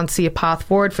they can't see a path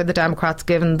forward for the Democrats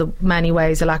given the many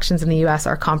ways elections in the US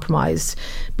are compromised,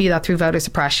 be that through voter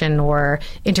suppression or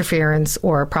interference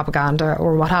or propaganda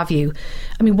or what have you.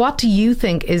 I mean, what do you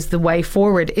think is the way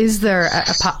forward? Is there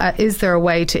a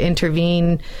way to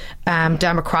intervene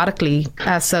democratically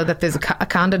so that there's a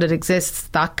candidate exists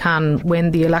that can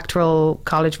win the Electoral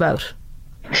College vote?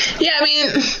 Yeah, I mean,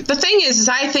 the thing is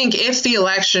I think if the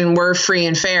election were free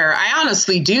and fair, I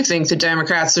honestly do think the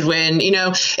Democrats would win.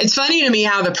 It's funny to me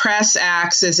how the press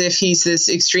acts as if he's this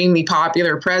extremely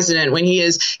popular president when he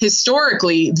is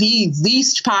historically the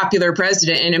least popular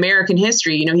president in American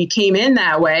history. He came in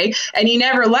that way and he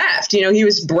never left. He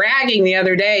was bragging the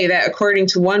other day that according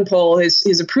to one poll,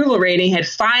 his approval rating had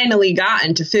finally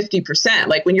gotten to 50%.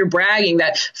 Like when you're bragging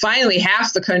that finally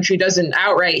half the country doesn't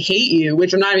outright hate you,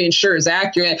 which I'm not even sure is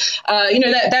accurate,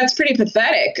 That's pretty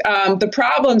pathetic. The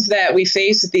problems that we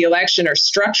face with the election are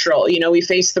structural. We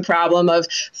face the problem of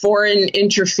foreign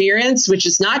interference, which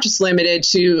is not just limited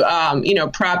to,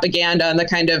 propaganda and the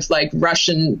kind of like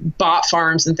Russian bot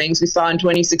farms and things we saw in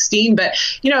 2016. But,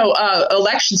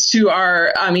 elections to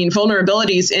our,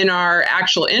 vulnerabilities in our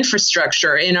actual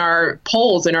infrastructure, in our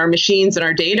polls, in our machines, in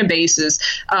our databases,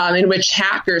 in which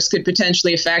hackers could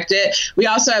potentially affect it. We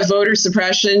also have voter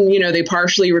suppression. They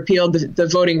partially repealed the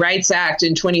Voting Rights Act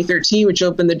in 2013, which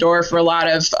opened the door for a lot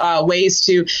of ways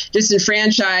to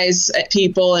disenfranchise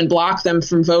people and block them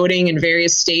from voting in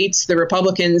various states. The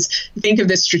Republicans think of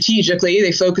this strategically.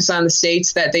 They focus on the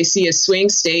states that they see as swing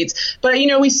states. But,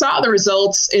 we saw the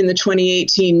results in the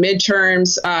 2018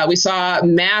 midterms. We saw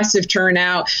massive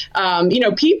turnout.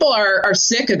 People are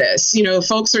sick of this.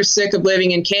 Folks are sick of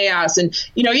living in chaos. And,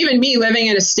 even me living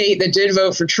in a state that did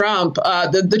vote for Trump,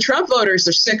 the Trump voters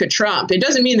are sick of Trump. It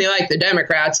doesn't mean they like the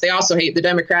Democrats. They also hate the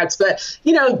Democrats. But,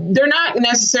 they're not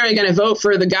necessarily going to vote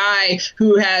for the guy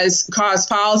who has caused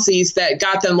policies that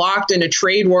got them locked in a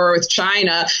trade war with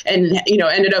China and,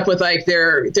 ended up with like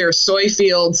their soy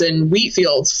fields and wheat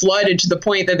fields flooded to the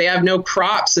point that they have no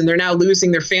crops and they're now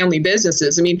losing their family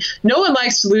businesses. No one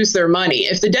likes to lose their money.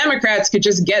 If the Democrats could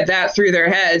just get that through their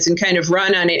heads and kind of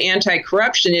run on an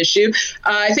anti-corruption issue,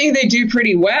 I think they do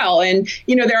pretty well. And,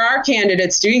 there are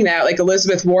candidates doing that, like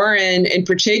Elizabeth Warren in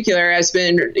particular has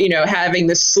been, having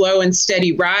this slow and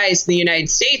steady rise in the United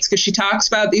States because she talks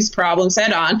about these problems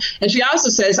head on. And she also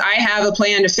says, I have a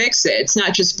plan to fix it. It's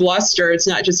not just bluster. It's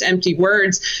not just empty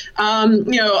words.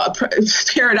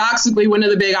 Paradoxically, one of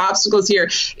the big obstacles here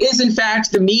is, in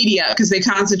fact, the media, because they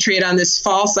concentrate on this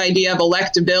false idea of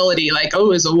electability, like,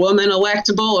 oh, is a woman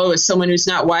electable? Oh, is someone who's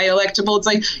not white electable? It's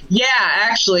like, yeah,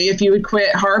 actually, if you would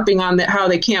quit harping on how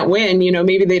they can't win,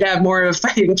 maybe they'd have more of a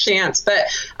fighting chance. But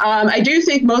I do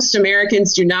think most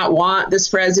Americans do not want this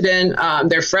president.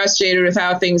 They're frustrated with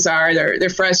how things are. They're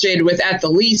frustrated with, at the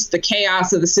least, the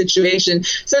chaos of the situation.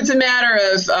 So it's a matter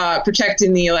of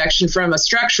protecting the election from a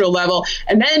structural level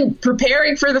and then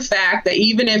preparing for the fact that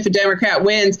even if a Democrat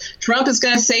wins, Trump is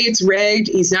going to say it's rigged.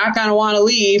 He's not going to want to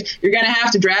leave. You're going to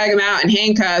have to drag him out in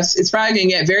handcuffs. It's probably going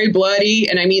to get very bloody.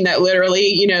 And I mean that literally.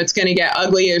 It's going to get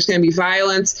ugly. There's going to be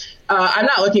violence. I'm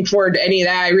not looking forward to any of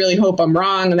that. I really hope I'm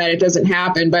wrong and that it doesn't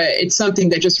happen. But it's something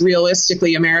that just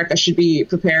realistically America should be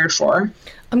prepared for.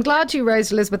 I'm glad you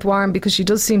raised Elizabeth Warren because she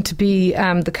does seem to be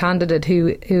the candidate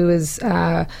who is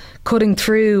cutting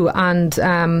through, and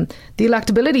the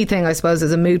electability thing, I suppose,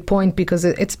 is a moot point because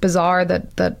it's bizarre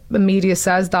that the media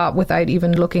says that without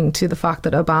even looking to the fact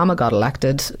that Obama got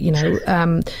elected,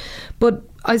 But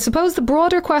I suppose the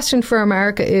broader question for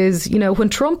America is, when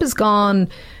Trump is gone,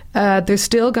 there's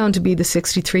still going to be the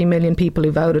 63 million people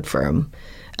who voted for him.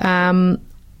 And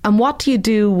what do you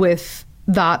do with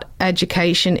that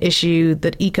education issue,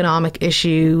 that economic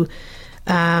issue,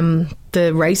 the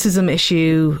racism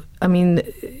issue?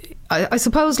 I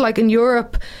suppose like in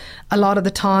Europe, a lot of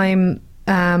the time,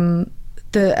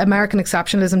 the American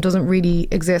exceptionalism doesn't really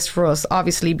exist for us,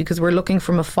 obviously, because we're looking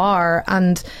from afar.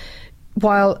 And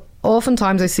while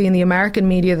oftentimes I see in the American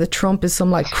media that Trump is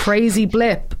some like crazy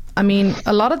blip,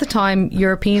 a lot of the time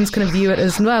Europeans kind of view it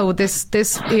as, no, this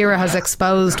era has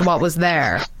exposed what was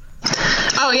there.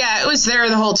 Oh, yeah, it was there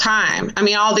the whole time.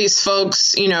 All these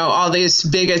folks, all these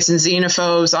bigots and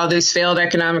xenophobes, all these failed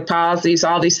economic policies,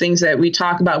 all these things that we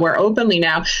talk about more openly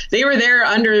now, they were there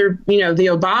under, the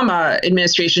Obama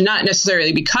administration, not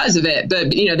necessarily because of it,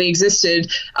 but, they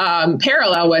existed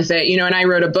parallel with it, and I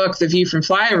wrote a book, The View from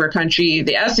Flyover Country.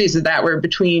 The essays of that were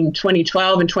between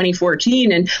 2012 and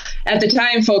 2014. And at the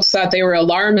time, folks thought they were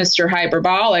alarmist or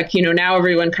hyperbolic. Now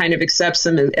everyone kind of accepts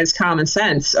them as common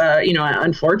sense,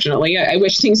 unfortunately. I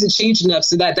wish things had changed enough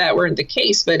so that weren't the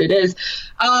case, but it is.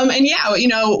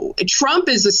 Trump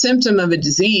is a symptom of a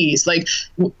disease. Like,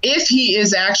 if he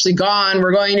is actually gone,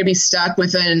 we're going to be stuck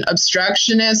with an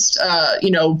obstructionist,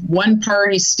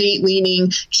 one-party, state-leaning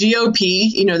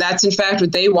GOP. That's in fact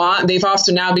what they want. They've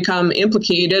also now become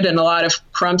implicated in a lot of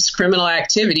Trump's criminal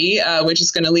activity, which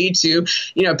is going to lead to,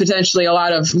 potentially a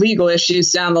lot of legal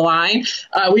issues down the line.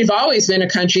 We've always been a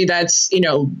country that's,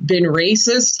 been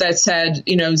racist, that's had,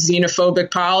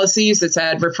 xenophobic policies, that's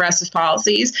had repressive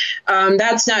policies.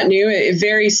 That's not new. It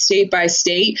varies state by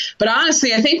state. But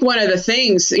honestly, I think one of the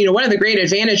things, one of the great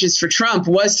advantages for Trump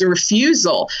was the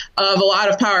refusal of a lot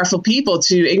of powerful people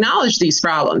to acknowledge these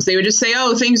problems. They would just say,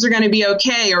 oh, things are going to be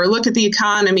okay, or look at the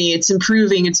economy, it's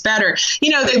improving, it's better.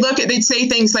 They'd say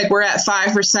things like we're at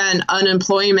 5%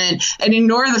 unemployment and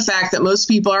ignore the fact that most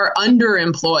people are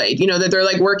underemployed, that they're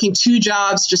like working 2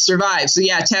 jobs to survive. So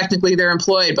yeah, technically they're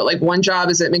employed, but like one job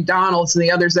is at McDonald's McDonald's and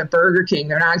the others at Burger King.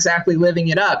 They're not exactly living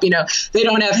it up. They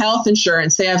don't have health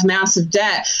insurance. They have massive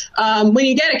debt. When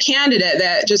you get a candidate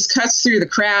that just cuts through the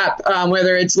crap,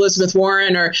 whether it's Elizabeth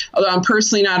Warren or, although I'm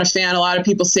personally not a fan, a lot of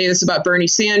people say this about Bernie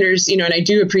Sanders, and I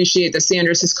do appreciate that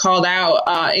Sanders has called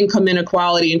out income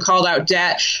inequality and called out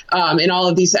debt and all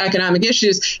of these economic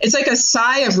issues. It's like a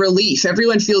sigh of relief.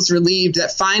 Everyone feels relieved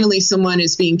that finally someone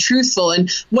is being truthful. And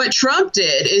what Trump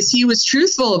did is he was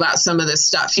truthful about some of this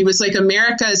stuff. He was like,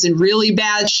 America is in really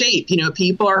bad shape.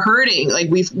 People are hurting. Like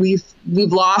we've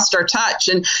lost our touch.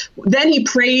 And then he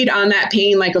preyed on that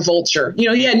pain like a vulture.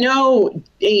 He had no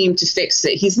aim to fix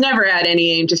it. He's never had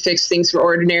any aim to fix things for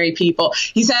ordinary people.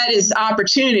 He's had his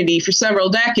opportunity for several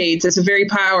decades as a very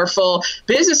powerful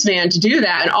businessman to do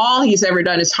that. And all he's ever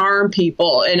done is harm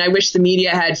people. And I wish the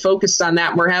media had focused on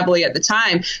that more heavily at the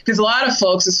time, because a lot of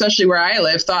folks, especially where I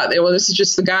live, thought, well, this is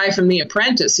just the guy from The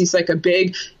Apprentice. He's like a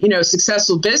big,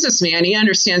 successful businessman. He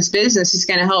understands business. He's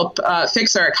going to help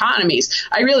fix our economies.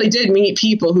 I really did meet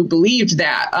people who believed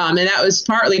that. And that was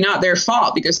partly not their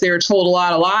fault, because they were told a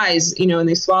lot of lies, and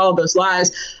they swallowed those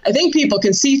lies. I think people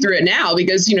can see through it now,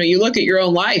 because, you look at your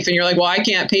own life and you're like, well, I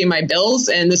can't pay my bills,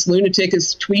 and this lunatic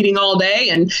is tweeting all day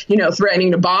and,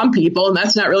 threatening to bomb people. And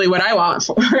that's not really what I want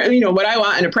for, what I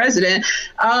want in a president.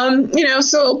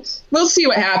 So we'll see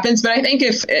what happens. But I think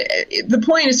if the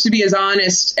point is to be as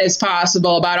honest as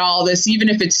possible about all this, even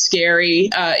if it's scary,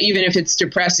 even if it's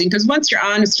depressing, because once you're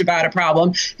honest about a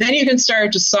problem, then you can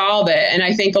start to solve it. And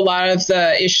I think a lot of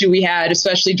the issue we had,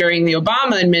 especially during the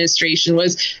Obama administration,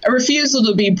 was a refusal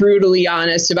to be brutally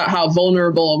honest about how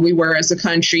vulnerable we were as a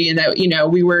country, and that,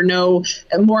 we were no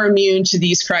more immune to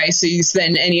these crises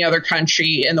than any other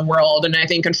country in the world. And I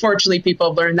think, unfortunately, people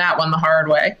have learned that one the hard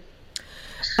way.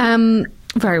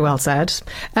 Very well said.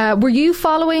 Were you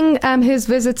following his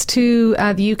visits to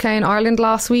the UK and Ireland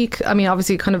last week? I mean,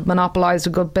 obviously, kind of monopolised a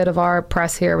good bit of our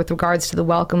press here with regards to the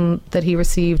welcome that he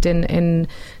received in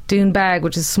Doonbeg,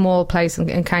 which is a small place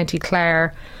in County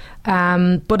Clare.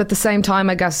 But at the same time,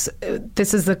 I guess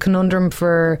this is the conundrum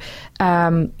for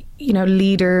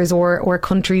leaders or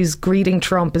countries greeting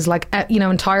Trump, is like,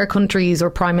 entire countries or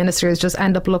prime ministers just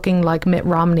end up looking like Mitt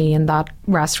Romney in that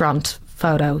restaurant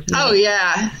photo. Oh,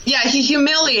 yeah. Yeah, he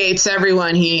humiliates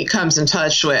everyone he comes in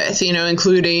touch with,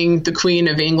 including the Queen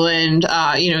of England,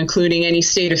 including any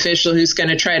state official who's going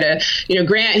to try to,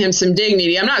 grant him some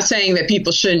dignity. I'm not saying that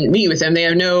people shouldn't meet with him. They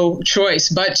have no choice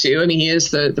but to. I mean, he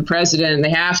is the president and they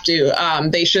have to.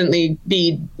 They shouldn't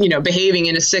be, behaving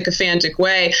in a sycophantic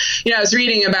way. I was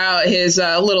reading about his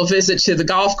little visit to the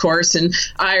golf course in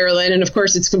Ireland. And of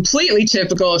course, it's completely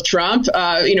typical of Trump.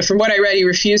 From what I read, he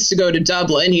refused to go to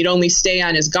Dublin. He'd only stay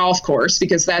on his golf course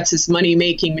because that's his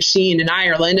money-making machine in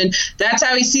Ireland, and that's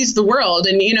how he sees the world.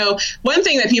 And one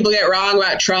thing that people get wrong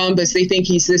about Trump is they think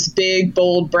he's this big,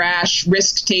 bold, brash,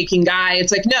 risk-taking guy.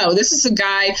 It's like, no, this is a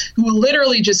guy who will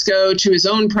literally just go to his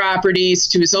own properties,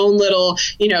 to his own little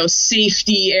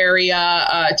safety area,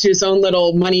 to his own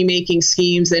little money-making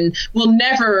schemes, and will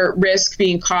never risk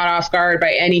being caught off guard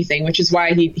by anything, which is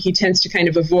why he tends to kind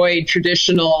of avoid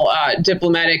traditional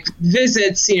diplomatic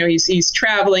visits. He's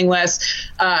traveling less.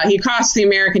 He cost the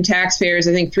American taxpayers,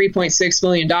 I think, $3.6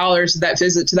 million that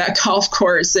visit to that golf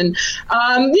course. And,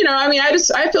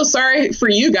 I feel sorry for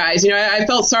you guys. I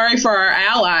felt sorry for our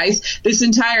allies this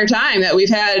entire time that we've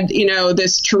had,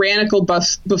 this tyrannical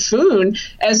buffoon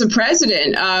as a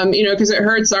president, because it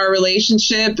hurts our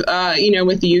relationship,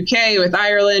 with the UK, with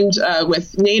Ireland,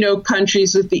 with NATO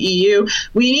countries, with the EU.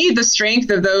 We need the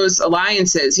strength of those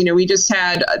alliances. We just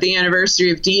had the anniversary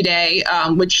of D-Day,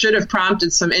 which should have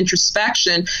prompted some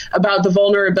introspection about the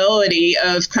vulnerability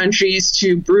of countries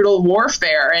to brutal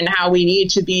warfare and how we need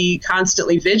to be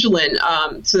constantly vigilant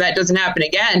so that doesn't happen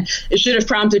again. It should have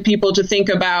prompted people to think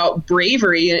about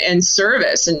bravery and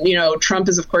service. And, Trump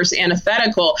is, of course,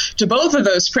 antithetical to both of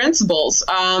those principles.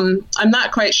 I'm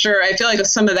not quite sure. I feel like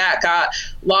some of that got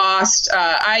lost.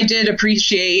 I did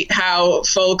appreciate how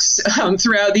folks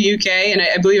throughout the UK and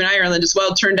I believe in Ireland as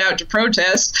well turned out to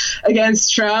protest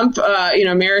against Trump.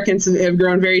 Americans have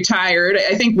grown very tired.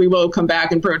 I think we will come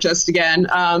back and protest again.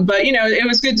 But, it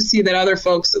was good to see that other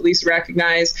folks at least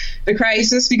recognize the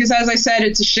crisis, because, as I said,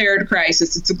 it's a shared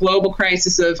crisis. It's a global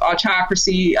crisis of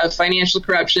autocracy, of financial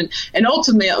corruption, and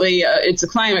ultimately it's a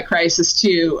climate crisis,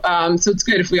 too. So it's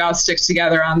good if we all stick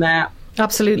together on that.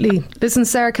 Absolutely. Listen,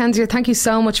 Sarah Kendzior, thank you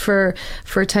so much for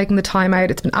taking the time out.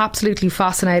 It's been absolutely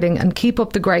fascinating, and keep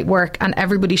up the great work. And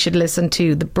everybody should listen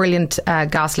to the brilliant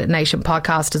Gaslit Nation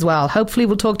podcast as well. Hopefully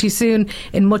we'll talk to you soon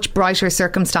in much brighter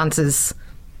circumstances.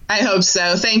 I hope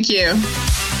so. Thank you.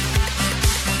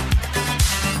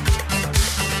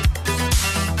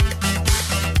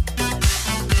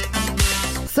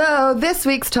 So this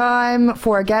week's time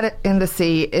for Get It in the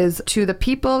Sea is to the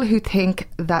people who think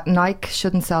that Nike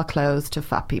shouldn't sell clothes to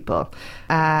fat people.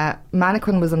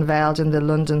 Mannequin was unveiled in the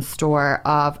London store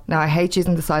of, now I hate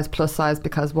using the size plus size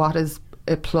because what is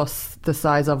a plus the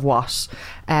size of what?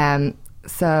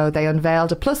 So they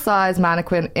unveiled a plus size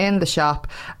mannequin in the shop,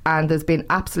 and there's been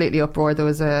absolutely uproar. There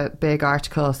was a big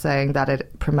article saying that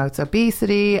it promotes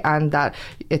obesity and that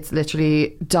it's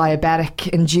literally diabetic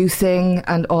inducing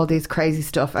and all these crazy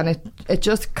stuff. And it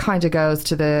just kind of goes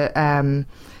to the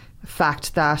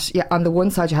fact that, yeah, on the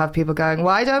one side you have people going,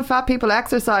 why don't fat people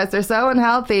exercise? They're so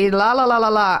unhealthy, la la la la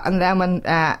la. And then when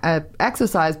a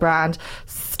exercise brand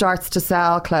starts to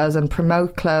sell clothes and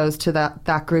promote clothes to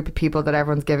that group of people that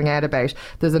everyone's giving out about,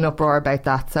 there's an uproar about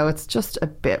that. So it's just a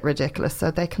bit ridiculous. So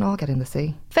they can all get in the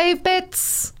sea. Fave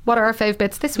bits. What are our fave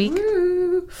bits this week?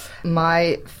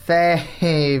 My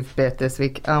fave bit this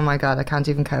week, oh my God, I can't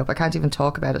even cope. I can't even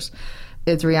talk about it.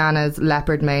 It's Rihanna's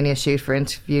Leopard Mania shoot for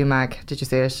Interview Mag. Did you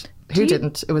see it? Who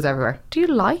didn't? It was everywhere. Do you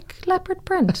like leopard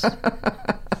print?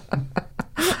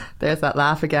 There's that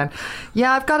laugh again.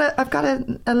 Yeah, I've got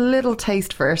a little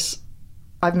taste for it.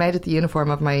 I've made it the uniform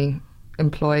of my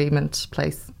employment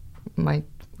place.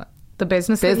 The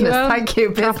business. Thank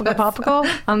you. Tropical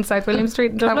Popical on South William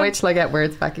Street in Dublin. Can't wait till I get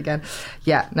words back again.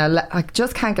 Yeah, no, I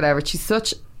just can't get over it. She's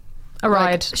such a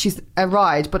ride. She's a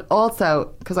ride, but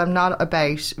also because I'm not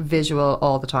about visual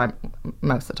all the time,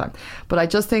 most of the time. But I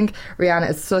just think Rihanna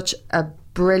is such a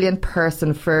brilliant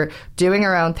person for doing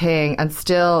her own thing and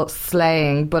still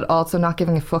slaying, but also not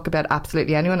giving a fuck about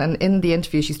absolutely anyone. And in the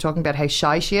interview she's talking about how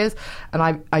shy she is, and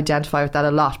I identify with that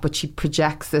a lot, but she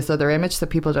projects this other image so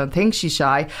people don't think she's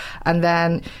shy, and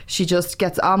then she just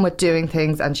gets on with doing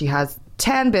things, and she has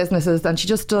 10 businesses and she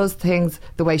just does things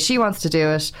the way she wants to do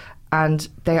it, and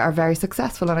they are very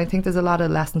successful. And I think there's a lot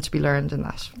of lesson to be learned in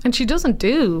that. And she doesn't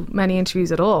do many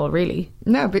interviews at all, really.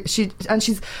 No, but she's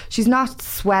not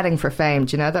sweating for fame,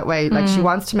 do you know, that way. Like she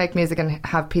wants to make music and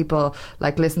have people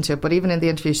like listen to it. But even in the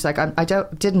interview, she's like, I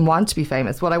didn't want to be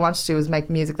famous. What I wanted to do was make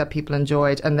music that people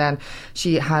enjoyed. And then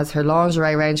she has her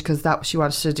lingerie range because that she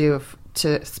wanted to do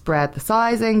to spread the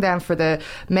sizing. Then for the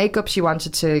makeup she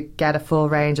wanted to get a full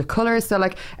range of colours. So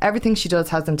like everything she does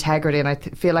has integrity, and I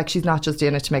feel like she's not just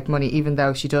doing it to make money, even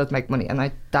though she does make money, and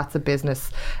that's a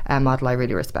business model I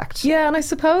really respect. Yeah, and I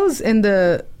suppose in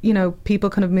the, you know, people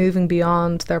kind of moving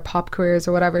beyond their pop careers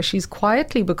or whatever, she's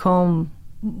quietly become,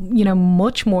 you know,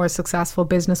 much more successful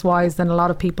business wise than a lot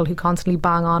of people who constantly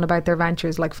bang on about their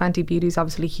ventures. Like Fenty Beauty's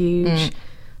obviously huge.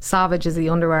 Savage is the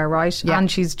underwear, right? Yeah. And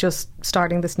she's just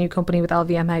starting this new company with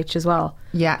LVMH as well.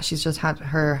 Yeah, she's just had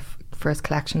her first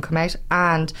collection come out,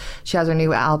 and she has her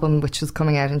new album which is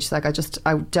coming out, and she's like, I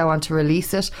don't want to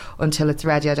release it until it's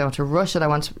ready. I don't want to rush it. I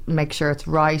want to make sure it's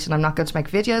right, and I'm not going to make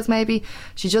videos maybe.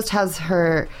 She just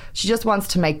wants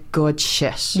to make good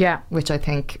shit. Yeah. Which I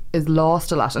think is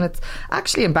lost a lot, and it's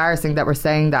actually embarrassing that we're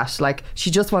saying that. Like,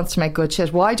 she just wants to make good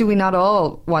shit. Why do we not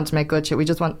all want to make good shit? We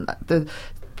just want the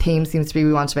theme seems to be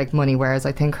we want to make money, whereas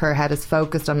I think her head is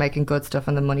focused on making good stuff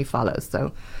and the money follows.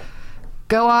 So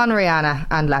go on, Rihanna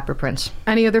and leopard print.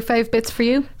 Any other fave bits for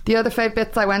you? The other fave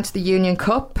bits, I went to the Union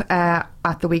Cup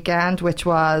at the weekend, which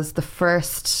was the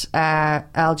first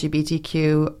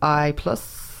LGBTQI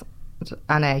plus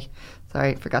and A.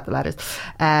 Sorry, forgot the letters.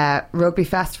 Rugby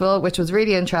festival, which was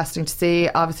really interesting to see.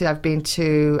 Obviously, I've been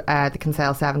to the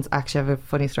Kinsale Sevens. Actually, I have a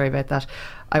funny story about that.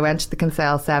 I went to the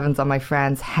Kinsale Sevens on my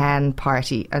friend's hen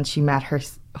party, and she met her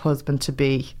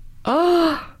husband-to-be.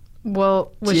 Oh,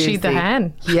 well, was juicy. She the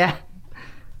hen? Yeah.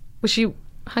 Was she?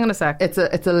 Hang on a sec. It's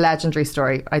a legendary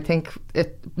story. I think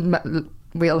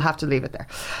we'll have to leave it there.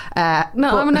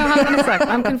 No, hang on a sec.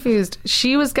 I'm confused.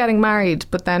 She was getting married,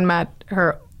 but then met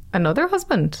another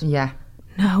husband. Yeah.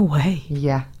 No way.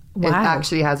 Yeah. Wow. It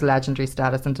actually has legendary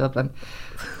status in Dublin.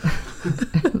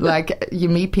 Like, you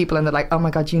meet people and they're like, oh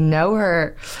my God, you know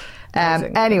her.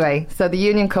 Anyway, so the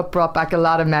Union Cup brought back a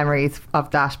lot of memories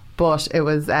of that, but it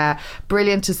was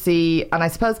brilliant to see. And I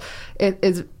suppose it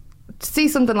is to see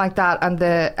something like that, and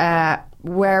the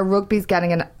where rugby's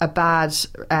getting a bad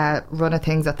run of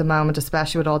things at the moment,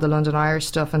 especially with all the London Irish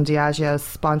stuff and Diageo's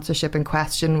sponsorship in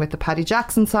question with the Paddy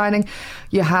Jackson signing.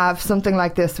 You have something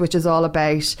like this which is all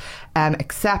about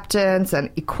acceptance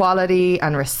and equality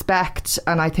and respect,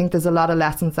 and I think there's a lot of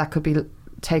lessons that could be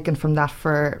taken from that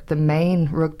for the main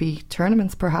rugby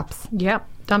tournaments perhaps. Yeah,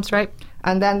 damn straight.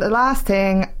 And then the last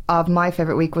thing of my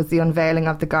favourite week was the unveiling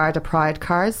of the Garda Pride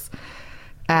cars.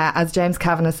 As James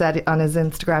Kavanagh said on his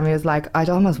Instagram, he was like, I'd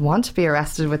almost want to be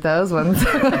arrested with those ones.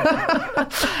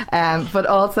 But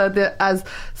also, as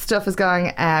stuff is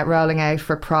going rolling out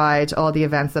for Pride, all the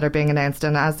events that are being announced,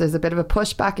 and as there's a bit of a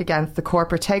pushback against the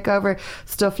corporate takeover,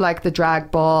 stuff like the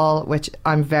drag ball, which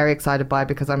I'm very excited by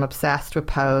because I'm obsessed with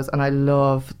Pose and I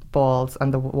love balls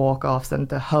and the walk-offs and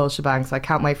the whole shebang, so I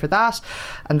can't wait for that.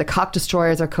 And the Cock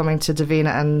Destroyers are coming to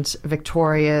Davina and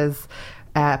Victoria's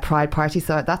Pride party,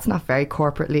 so that's not very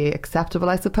corporately acceptable,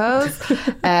 I suppose.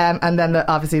 And then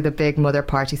obviously the big mother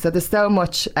party, so there's so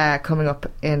much coming up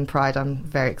in Pride. I'm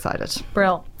very excited.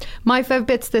 Brill. My fave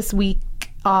bits this week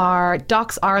are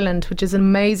Docs Ireland, which is an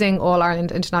amazing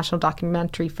All-Ireland International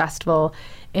Documentary Festival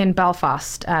in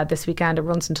Belfast this weekend. It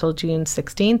runs until June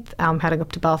 16th. I'm heading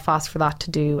up to Belfast for that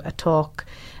to do a talk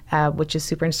which is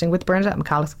super interesting, with Bernadette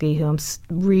McCalskey, who I'm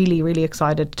really, really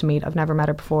excited to meet. I've never met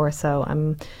her before, so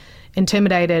I'm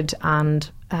intimidated and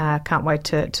can't wait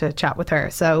to chat with her.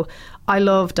 So I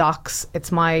love docs.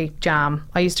 It's my jam.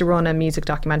 I used to run a music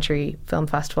documentary film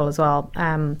festival as well.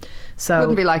 So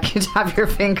wouldn't be like you to have your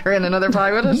finger in another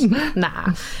pie, would it?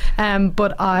 Nah.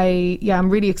 But I'm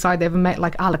really excited. They've met,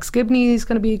 like, Alex Gibney is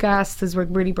going to be a guest. There's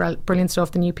really brilliant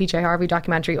stuff, the new PJ Harvey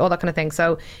documentary, all that kind of thing.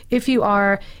 So if you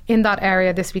are in that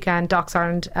area this weekend, Docs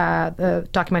Ireland, the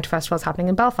documentary festival is happening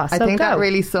in Belfast. I think that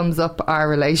really sums up our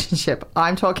relationship.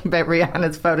 I'm talking about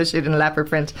Rihanna's photo shoot in leopard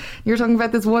print. You're talking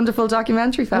about this wonderful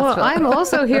documentary festival. Well, I'm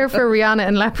also here for Rihanna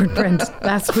in leopard print,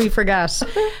 lest we forget.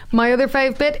 My other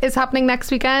fave bit is happening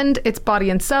next weekend. It's Body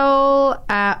and Soul.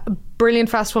 Brilliant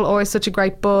festival, always such a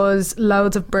great buzz.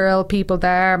 Loads of Brill people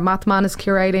there. Mathman is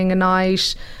curating a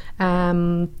night.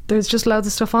 There's just loads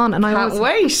of stuff on, and I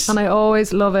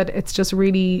always love it. It's just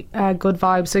really good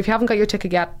vibes. So if you haven't got your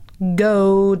ticket yet,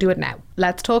 go do it now.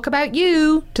 Let's talk about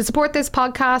you. To support this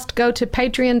podcast, go to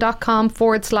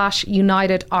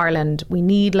patreon.com/United Ireland. We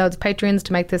need loads of patrons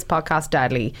to make this podcast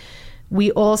deadly.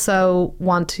 We also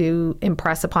want to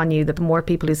impress upon you that the more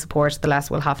people who support, the less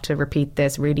we'll have to repeat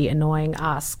this really annoying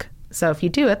ask. So if you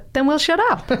do it, then we'll shut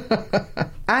up.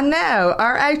 And now,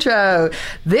 our outro.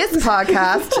 This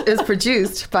podcast is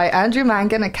produced by Andrew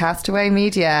Mangan at Castaway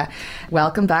Media.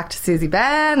 Welcome back to Susie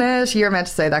Bennett. You're meant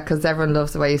to say that because everyone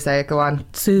loves the way you say it. Go on.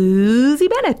 Susie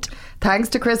Bennett. Thanks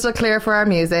to Crystal Clear for our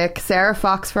music, Sarah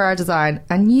Fox for our design,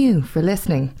 and you for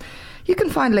listening. You can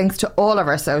find links to all of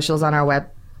our socials on our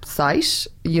website,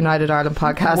 United Ireland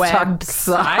Podcast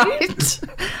website.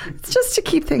 It's just to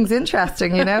keep things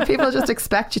interesting, you know. People just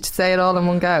expect you to say it all in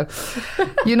one go.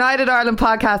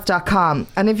 UnitedIrelandPodcast.com.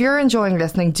 And if you're enjoying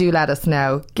listening, do let us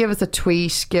know. Give us a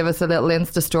tweet, give us a little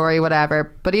Insta story,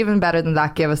 whatever. But even better than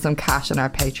that, give us some cash on our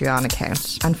Patreon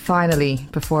account. And finally,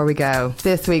 before we go,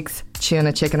 this week's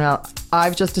tuna chicken roll.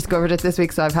 I've just discovered it this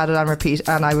week, so I've had it on repeat,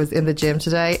 and I was in the gym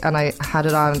today and I had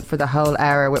it on for the whole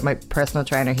hour with my personal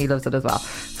trainer. He loves it as well,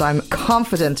 so I'm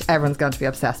confident everyone's going to be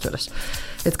obsessed with it.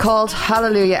 It's called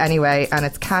Hallelujah Anyway, and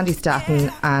it's Candy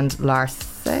Staton and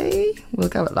Larsay. We'll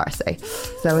go with Larsay.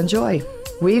 So enjoy.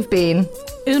 We've been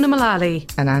Una Mullally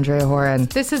and Andrea Horan.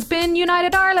 This has been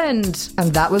United Ireland,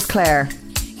 and that was Claire.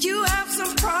 You have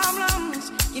some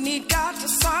problems, you need God to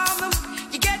solve them.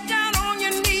 You get down on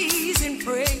your knees and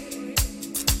pray.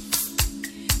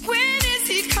 When is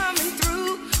he coming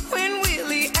through? When will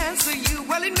he answer you?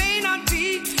 Well, it may not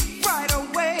be